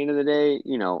 And at the end of the day,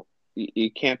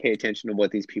 you can't pay attention to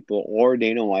what these people or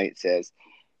Dana White says.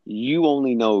 You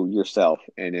only know yourself.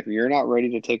 And if you're not ready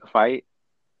to take a fight,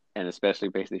 and especially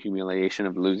face the humiliation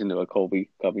of losing to a Colby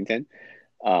Covington,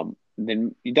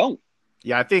 then you don't.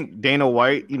 Yeah, I think Dana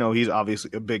White, he's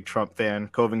obviously a big Trump fan.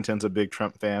 Covington's a big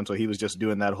Trump fan. So he was just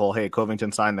doing that whole, hey,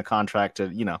 Covington signed the contract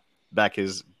to, back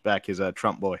his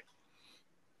Trump boy.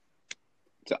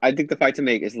 So I think the fight to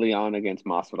make is Leon against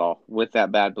Masvidal. With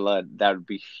that bad blood, that would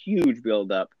be huge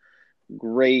build-up.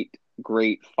 Great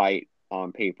fight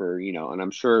on paper, and I'm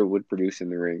sure it would produce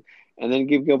in the ring. And then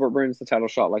give Gilbert Burns the title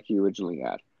shot like he originally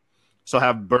had. So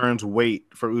have Burns wait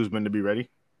for Usman to be ready?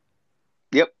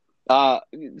 Yep.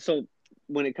 So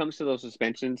when it comes to those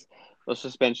suspensions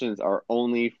are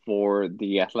only for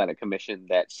the athletic commission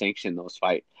that sanction those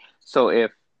fights. So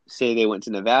if, say, they went to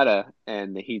Nevada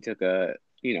and he took a,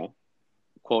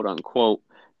 quote unquote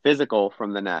physical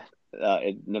from the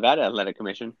Nevada Athletic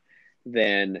Commission,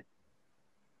 then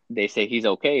they say he's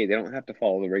okay. They don't have to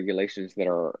follow the regulations that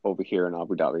are over here in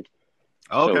Abu Dhabi.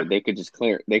 Okay. So they could just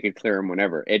clear him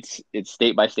whenever. It's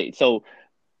state by state. So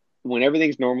when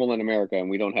everything's normal in America and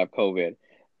we don't have COVID,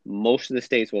 most of the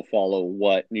states will follow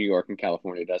what New York and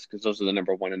California does because those are the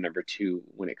number one and number two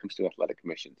when it comes to athletic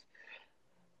commissions.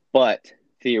 But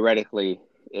theoretically,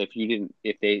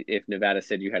 if Nevada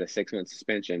said you had a 6-month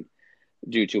suspension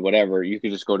due to whatever, you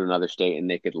could just go to another state and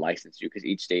they could license you because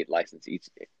each state licenses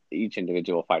each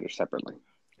individual fighter separately.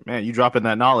 Man, you dropping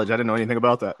that knowledge. I didn't know anything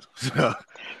about that.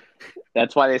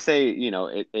 That's why they say,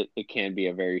 it can be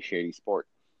a very shady sport.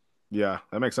 Yeah,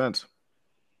 that makes sense.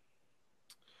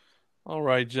 All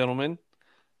right, gentlemen.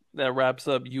 That wraps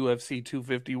up UFC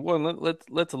 251.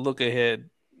 Let's look ahead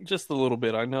just a little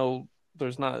bit. I know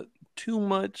there's not too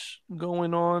much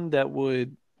going on that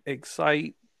would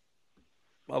excite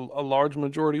a large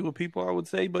majority of people, I would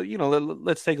say. But,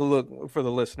 let's take a look for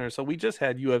the listeners. So we just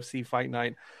had UFC Fight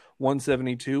Night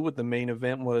 172 with the main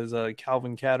event was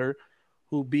Calvin Kattar,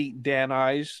 who beat Dan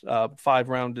Ige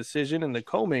 5-round decision. And the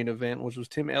co-main event, which was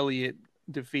Tim Elliott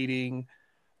defeating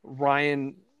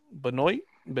Ryan Benoit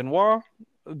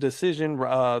decision,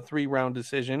 3-round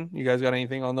decision. You guys got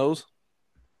anything on those?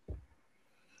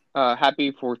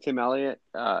 Happy for Tim Elliott.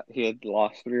 He had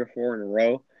lost 3 or 4 in a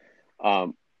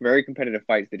row. Very competitive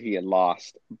fights that he had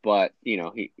lost, but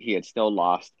he had still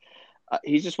lost.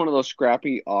 He's just one of those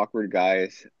scrappy, awkward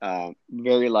guys.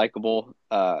 Very likable.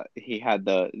 He had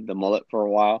the mullet for a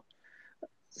while,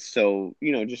 so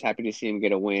just happy to see him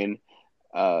get a win.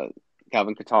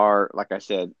 Calvin Kattar, like I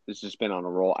said, has just been on a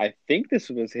roll. I think this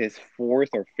was his 4th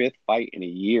or 5th fight in a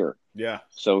year. Yeah.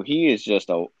 So he is just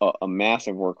a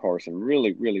massive workhorse and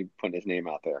really, really putting his name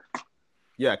out there.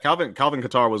 Yeah, Calvin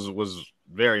Kattar was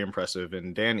very impressive,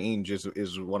 and Dan Ige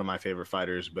is one of my favorite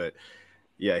fighters. But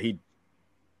yeah, he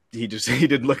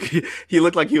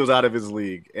looked like he was out of his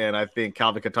league, and I think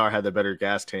Calvin Kattar had the better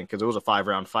gas tank because it was a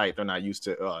 5-round fight. They're not used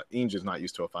to Ige is not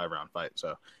used to a 5-round fight,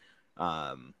 so.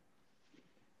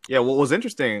 Yeah, what was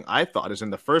interesting, I thought, is in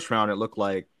the first round, it looked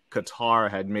like Kattar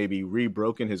had maybe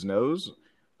re-broken his nose.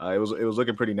 It was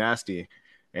looking pretty nasty,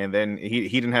 and then he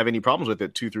didn't have any problems with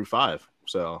it 2 through 5.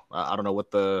 So I don't know what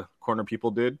the corner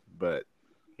people did, but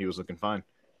he was looking fine.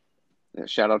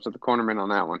 Shout out to the cornerman on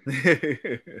that one.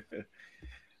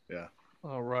 Yeah.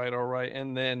 All right.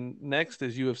 And then next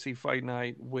is UFC Fight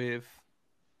Night with,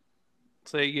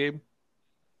 say it, Gabe?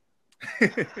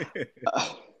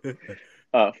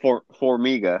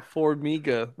 Formiga.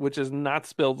 Formiga, which is not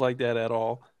spelled like that at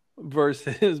all,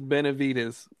 versus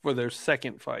Benavidez for their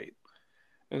second fight.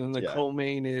 And then the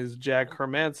co-main is Jack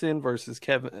Hermansson versus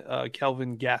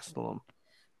Kelvin Gastelum.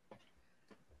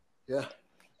 Yeah.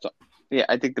 So, yeah,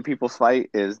 I think the people's fight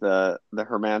is the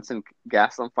Hermansson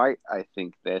Gastelum fight. I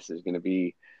think this is going to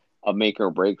be a make or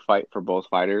break fight for both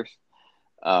fighters.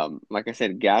 Like I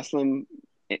said, Gastelum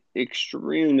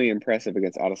extremely impressive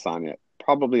against Adesanya.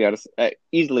 Probably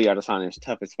easily Adesanya's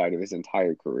toughest fight of his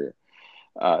entire career.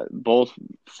 Both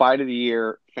fight of the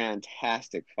year,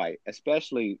 fantastic fight,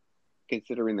 especially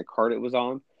considering the card it was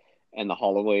on and the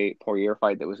Holloway Poirier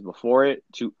fight that was before it.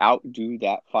 To outdo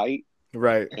that fight,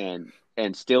 right,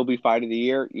 and still be fight of the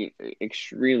year,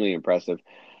 extremely impressive.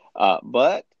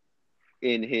 But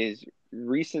in his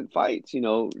recent fights,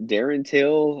 Darren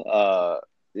Till,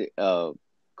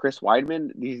 Chris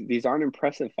Weidman, these aren't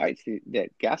impressive fights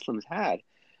that Gastelum's had.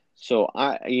 So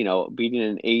beating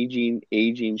an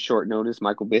aging short notice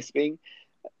Michael Bisping,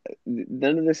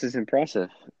 none of this is impressive.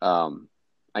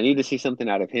 I need to see something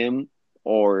out of him,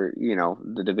 or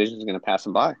the division is going to pass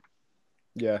him by.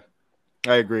 Yeah,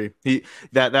 I agree.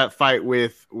 That fight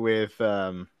with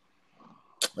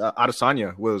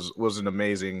Adesanya was an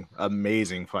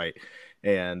amazing fight,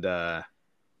 and ever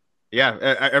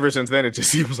since then it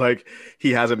just seems like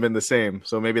he hasn't been the same.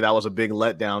 So maybe that was a big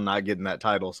letdown not getting that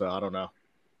title. So I don't know.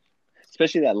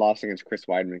 Especially that loss against Chris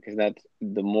Weidman, because that's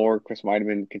the more Chris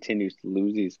Weidman continues to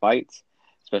lose these fights,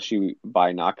 especially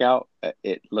by knockout,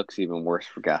 it looks even worse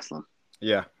for Gastelum.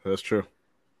 Yeah, that's true.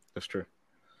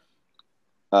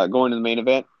 Going to the main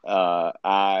event,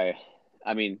 I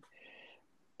mean,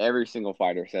 every single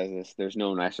fighter says this. There's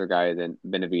no nicer guy than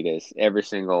Benavidez. Every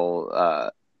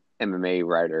single MMA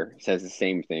writer says the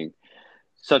same thing.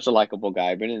 Such a likable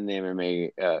guy. Been in the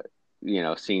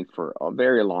MMA scene for a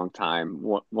very long time.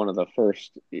 One of the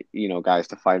first guys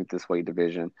to fight at this weight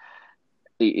division.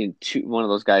 One of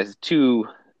those guys.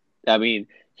 I mean,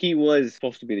 he was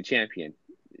supposed to be the champion.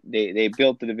 They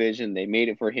built the division. They made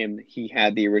it for him. He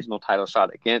had the original title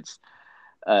shot against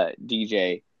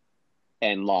DJ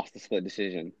and lost the split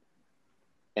decision.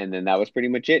 And then that was pretty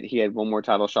much it. He had one more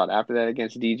title shot after that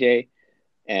against DJ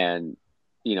and,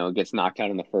 gets knocked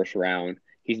out in the first round.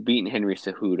 He's beaten Henry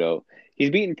Cejudo. He's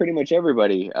beaten pretty much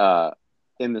everybody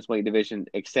in this weight division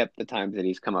except the times that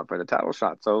he's come up for the title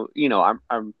shot. So,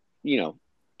 I'm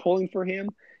pulling for him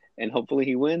and hopefully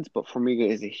he wins. But Formiga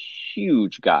is a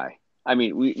huge guy. I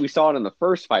mean, we saw it in the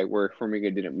first fight where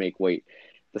Formiga didn't make weight.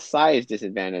 The size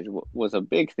disadvantage was a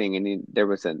big thing, and there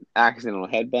was an accidental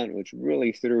headbutt which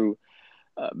really threw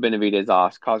Benavidez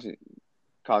off, causing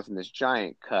this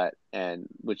giant cut, and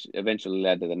which eventually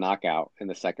led to the knockout in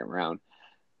the second round.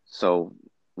 So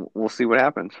we'll see what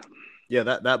happens. Yeah,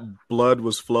 that blood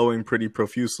was flowing pretty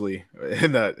profusely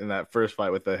in that first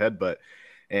fight with the headbutt,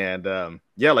 and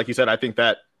like you said, I think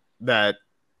that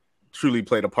truly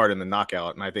played a part in the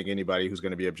knockout, and I think anybody who's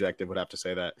going to be objective would have to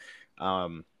say that.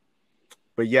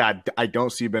 But yeah, I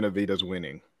don't see Benavidez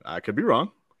winning. I could be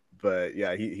wrong, but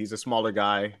yeah, he's a smaller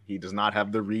guy. He does not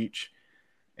have the reach,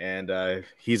 and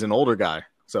he's an older guy.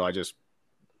 So I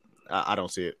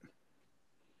don't see it.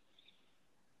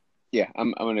 Yeah,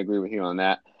 I'm going to agree with you on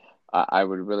that. I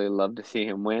would really love to see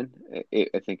him win.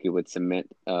 I think it would cement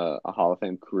a Hall of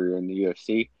Fame career in the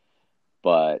UFC,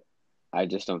 but I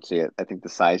just don't see it. I think the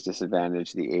size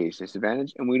disadvantage, the age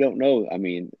disadvantage, and we don't know. I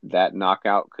mean, that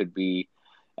knockout could be,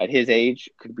 at his age,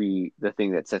 could be the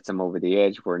thing that sets him over the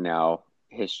edge, where now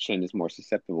his chin is more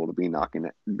susceptible to being knocked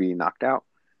out.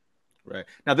 Right.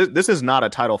 Now, this is not a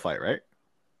title fight, right?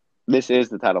 This is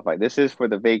the title fight. This is for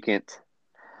the vacant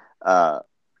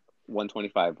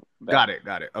 125 belt.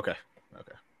 Got it. Okay.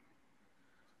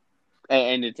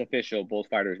 And it's official. Both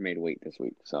fighters made weight this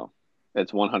week, so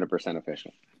it's 100%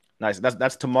 official. Nice.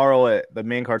 That's tomorrow. The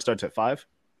main card starts at 5.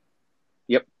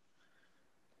 Yep.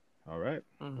 All right.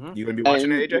 Mm-hmm. You gonna be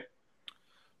watching it, AJ?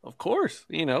 Of course.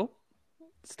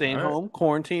 Staying home,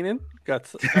 quarantining. Got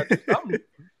something.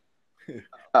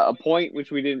 A point which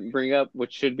we didn't bring up,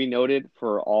 which should be noted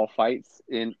for all fights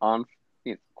on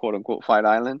quote unquote Fight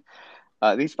Island.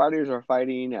 These fighters are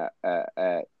fighting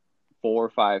at 4,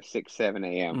 5, 6, 7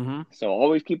 a.m. Mm-hmm. So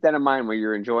always keep that in mind when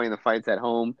you're enjoying the fights at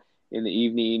home in the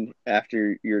evening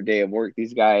after your day of work.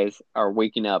 These guys are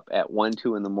waking up at 1,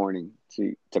 2 in the morning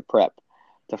to prep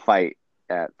to fight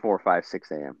at 4, 5,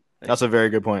 6 a.m. That's a very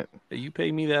good point. You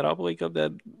pay me that, I'll wake up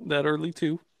that early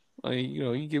too.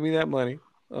 You give me that money.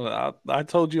 I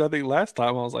told you, I think last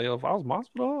time, I was like, if I was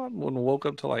Masvidal, I wouldn't have woke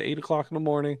up till like 8 o'clock in the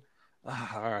morning.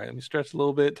 All right, let me stretch a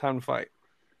little bit. Time to fight.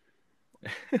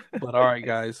 But all right,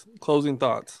 guys, closing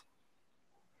thoughts.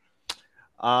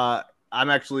 I'm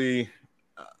actually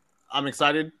I'm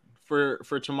excited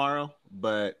for tomorrow,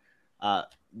 but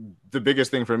the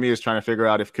biggest thing for me is trying to figure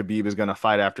out if Khabib is going to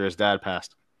fight after his dad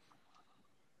passed.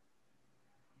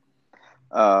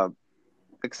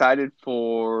 Excited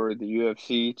for the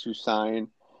UFC to sign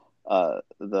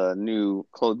the new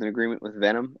clothing agreement with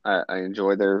Venom. I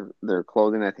enjoy their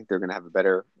clothing. I think they're going to have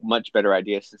a much better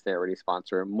idea since they already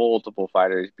sponsor multiple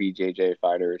fighters, BJJ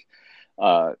fighters,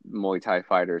 Muay Thai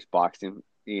fighters, boxing.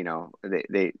 You know,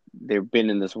 they've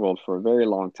been in this world for a very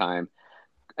long time.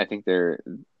 I think their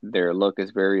look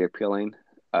is very appealing.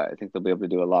 I think they'll be able to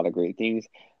do a lot of great things.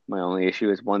 My only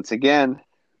issue is, once again,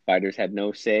 fighters had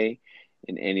no say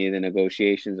in any of the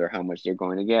negotiations or how much they're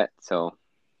going to get. So,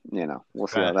 you know, we'll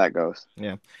see how that goes.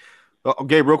 Yeah. Well,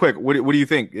 Gabe, real quick, what do you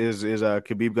think? Is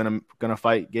Khabib gonna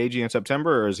fight Gaethje in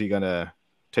September, or is he gonna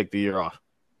take the year off?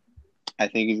 I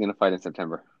think he's gonna fight in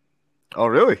September. Oh,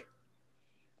 really?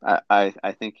 I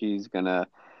think he's gonna.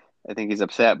 I think he's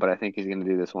upset, but I think he's gonna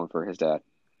do this one for his dad.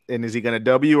 And is he gonna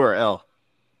W or L?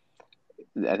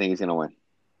 I think he's gonna win.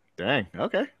 Dang.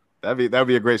 Okay. That'd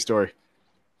be a great story.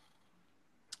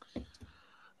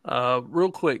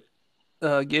 Real quick,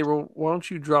 Gabriel, why don't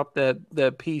you drop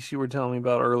that piece you were telling me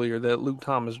about earlier that Luke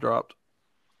Thomas dropped?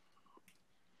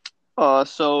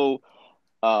 The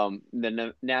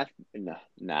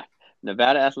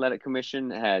Nevada Athletic Commission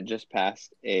had just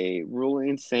passed a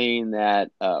ruling saying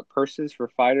that purses for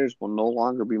fighters will no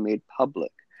longer be made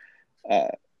public. Oh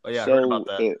yeah, I heard about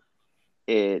that.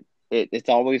 It's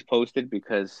always posted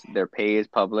because their pay is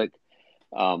public.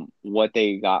 What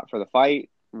they got for the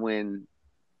fight, win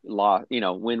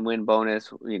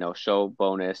bonus, show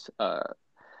bonus,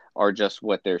 or just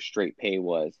what their straight pay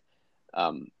was.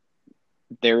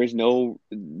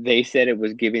 They said it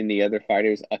was giving the other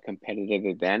fighters a competitive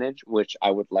advantage, which I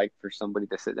would like for somebody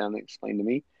to sit down and explain to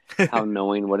me how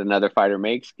knowing what another fighter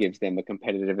makes gives them a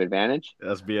competitive advantage.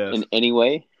 That's BS. In any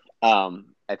way.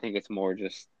 I think it's more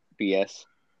just BS,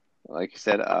 like you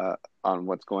said, on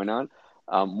what's going on.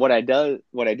 What I do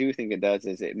think it does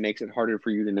is it makes it harder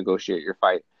for you to negotiate your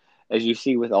fight. As you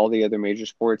see with all the other major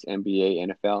sports, NBA,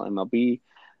 NFL, MLB,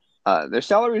 their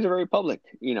salaries are very public.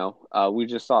 We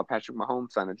just saw Patrick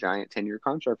Mahomes sign a giant 10-year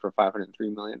contract for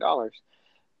 $503 million.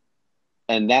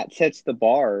 And that sets the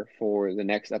bar for the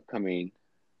next upcoming,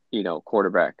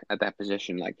 quarterback at that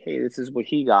position. Like, hey, this is what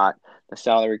he got. The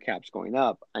salary cap's going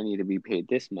up. I need to be paid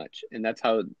this much. And that's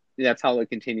how it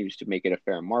continues to make it a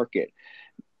fair market.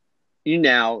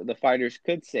 The fighters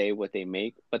could say what they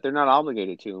make, but they're not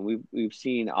obligated to. And we've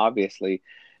seen, obviously,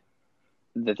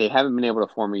 that they haven't been able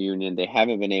to form a union. They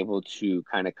haven't been able to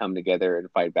kind of come together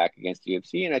and fight back against the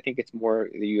UFC. And I think it's more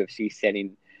the UFC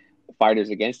setting fighters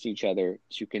against each other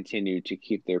to continue to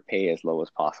keep their pay as low as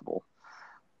possible.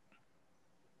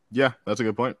 Yeah, that's a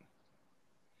good point.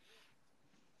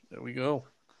 There we go.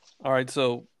 All right,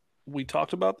 so we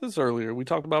talked about this earlier. We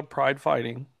talked about pride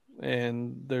fighting,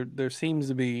 and there seems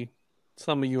to be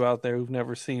some of you out there who've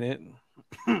never seen it.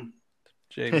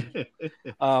 Jamie.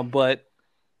 But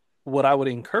what I would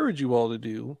encourage you all to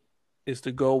do is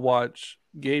to go watch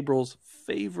Gabriel's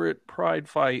favorite pride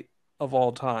fight of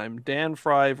all time, Dan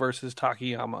Fry versus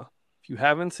Takayama. If you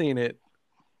haven't seen it,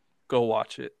 go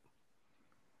watch it.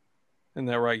 Isn't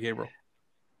that right, Gabriel?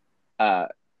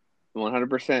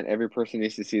 100%. Every person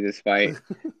needs to see this fight.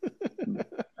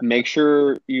 Make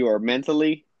sure you are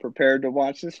mentally prepared to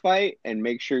watch this fight, and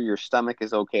make sure your stomach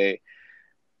is okay.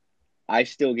 I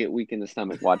still get weak in the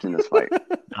stomach watching this fight.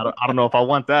 I don't know if I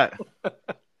want that.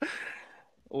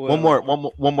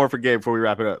 Well, one more for Gabe before we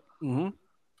wrap it up.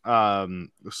 Mm-hmm.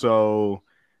 So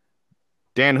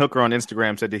Dan Hooker on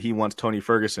Instagram said that he wants Tony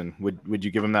Ferguson. Would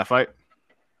you give him that fight?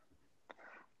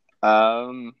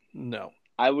 No.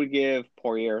 I would give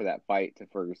Poirier that fight to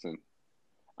Ferguson.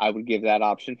 I would give that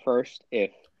option first. If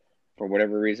for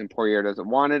whatever reason Poirier doesn't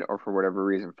want it, or for whatever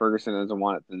reason Ferguson doesn't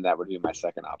want it, then that would be my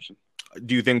second option.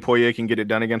 Do you think Poirier can get it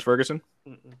done against Ferguson?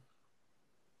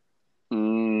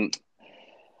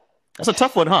 That's a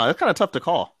tough one, huh? That's kind of tough to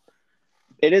call.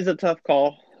 It is a tough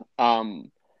call. I'm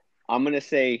going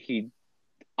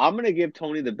to give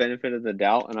Tony the benefit of the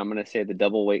doubt, and I'm going to say the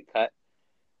double weight cut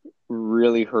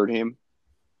really hurt him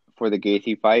for the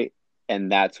Gaethje fight,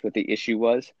 and that's what the issue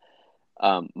was.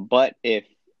 But if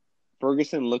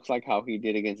Ferguson looks like how he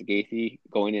did against Gaethje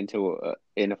going into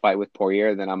in a fight with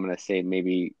Poirier, then I'm going to say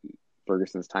maybe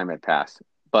Ferguson's time had passed.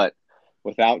 But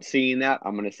without seeing that,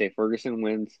 I'm going to say Ferguson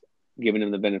wins giving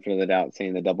him the benefit of the doubt,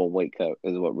 saying the double weight cut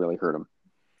is what really hurt him.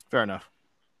 Fair enough.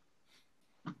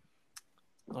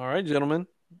 All right, gentlemen.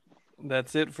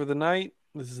 That's it for the night.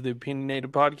 This is the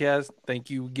Opinionated Podcast. Thank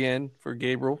you again for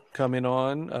Gabriel coming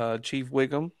on, Chief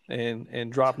Wickham,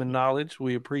 and dropping knowledge.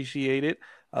 We appreciate it.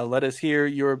 Let us hear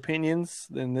your opinions,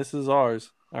 and this is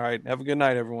ours. All right. Have a good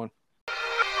night, everyone.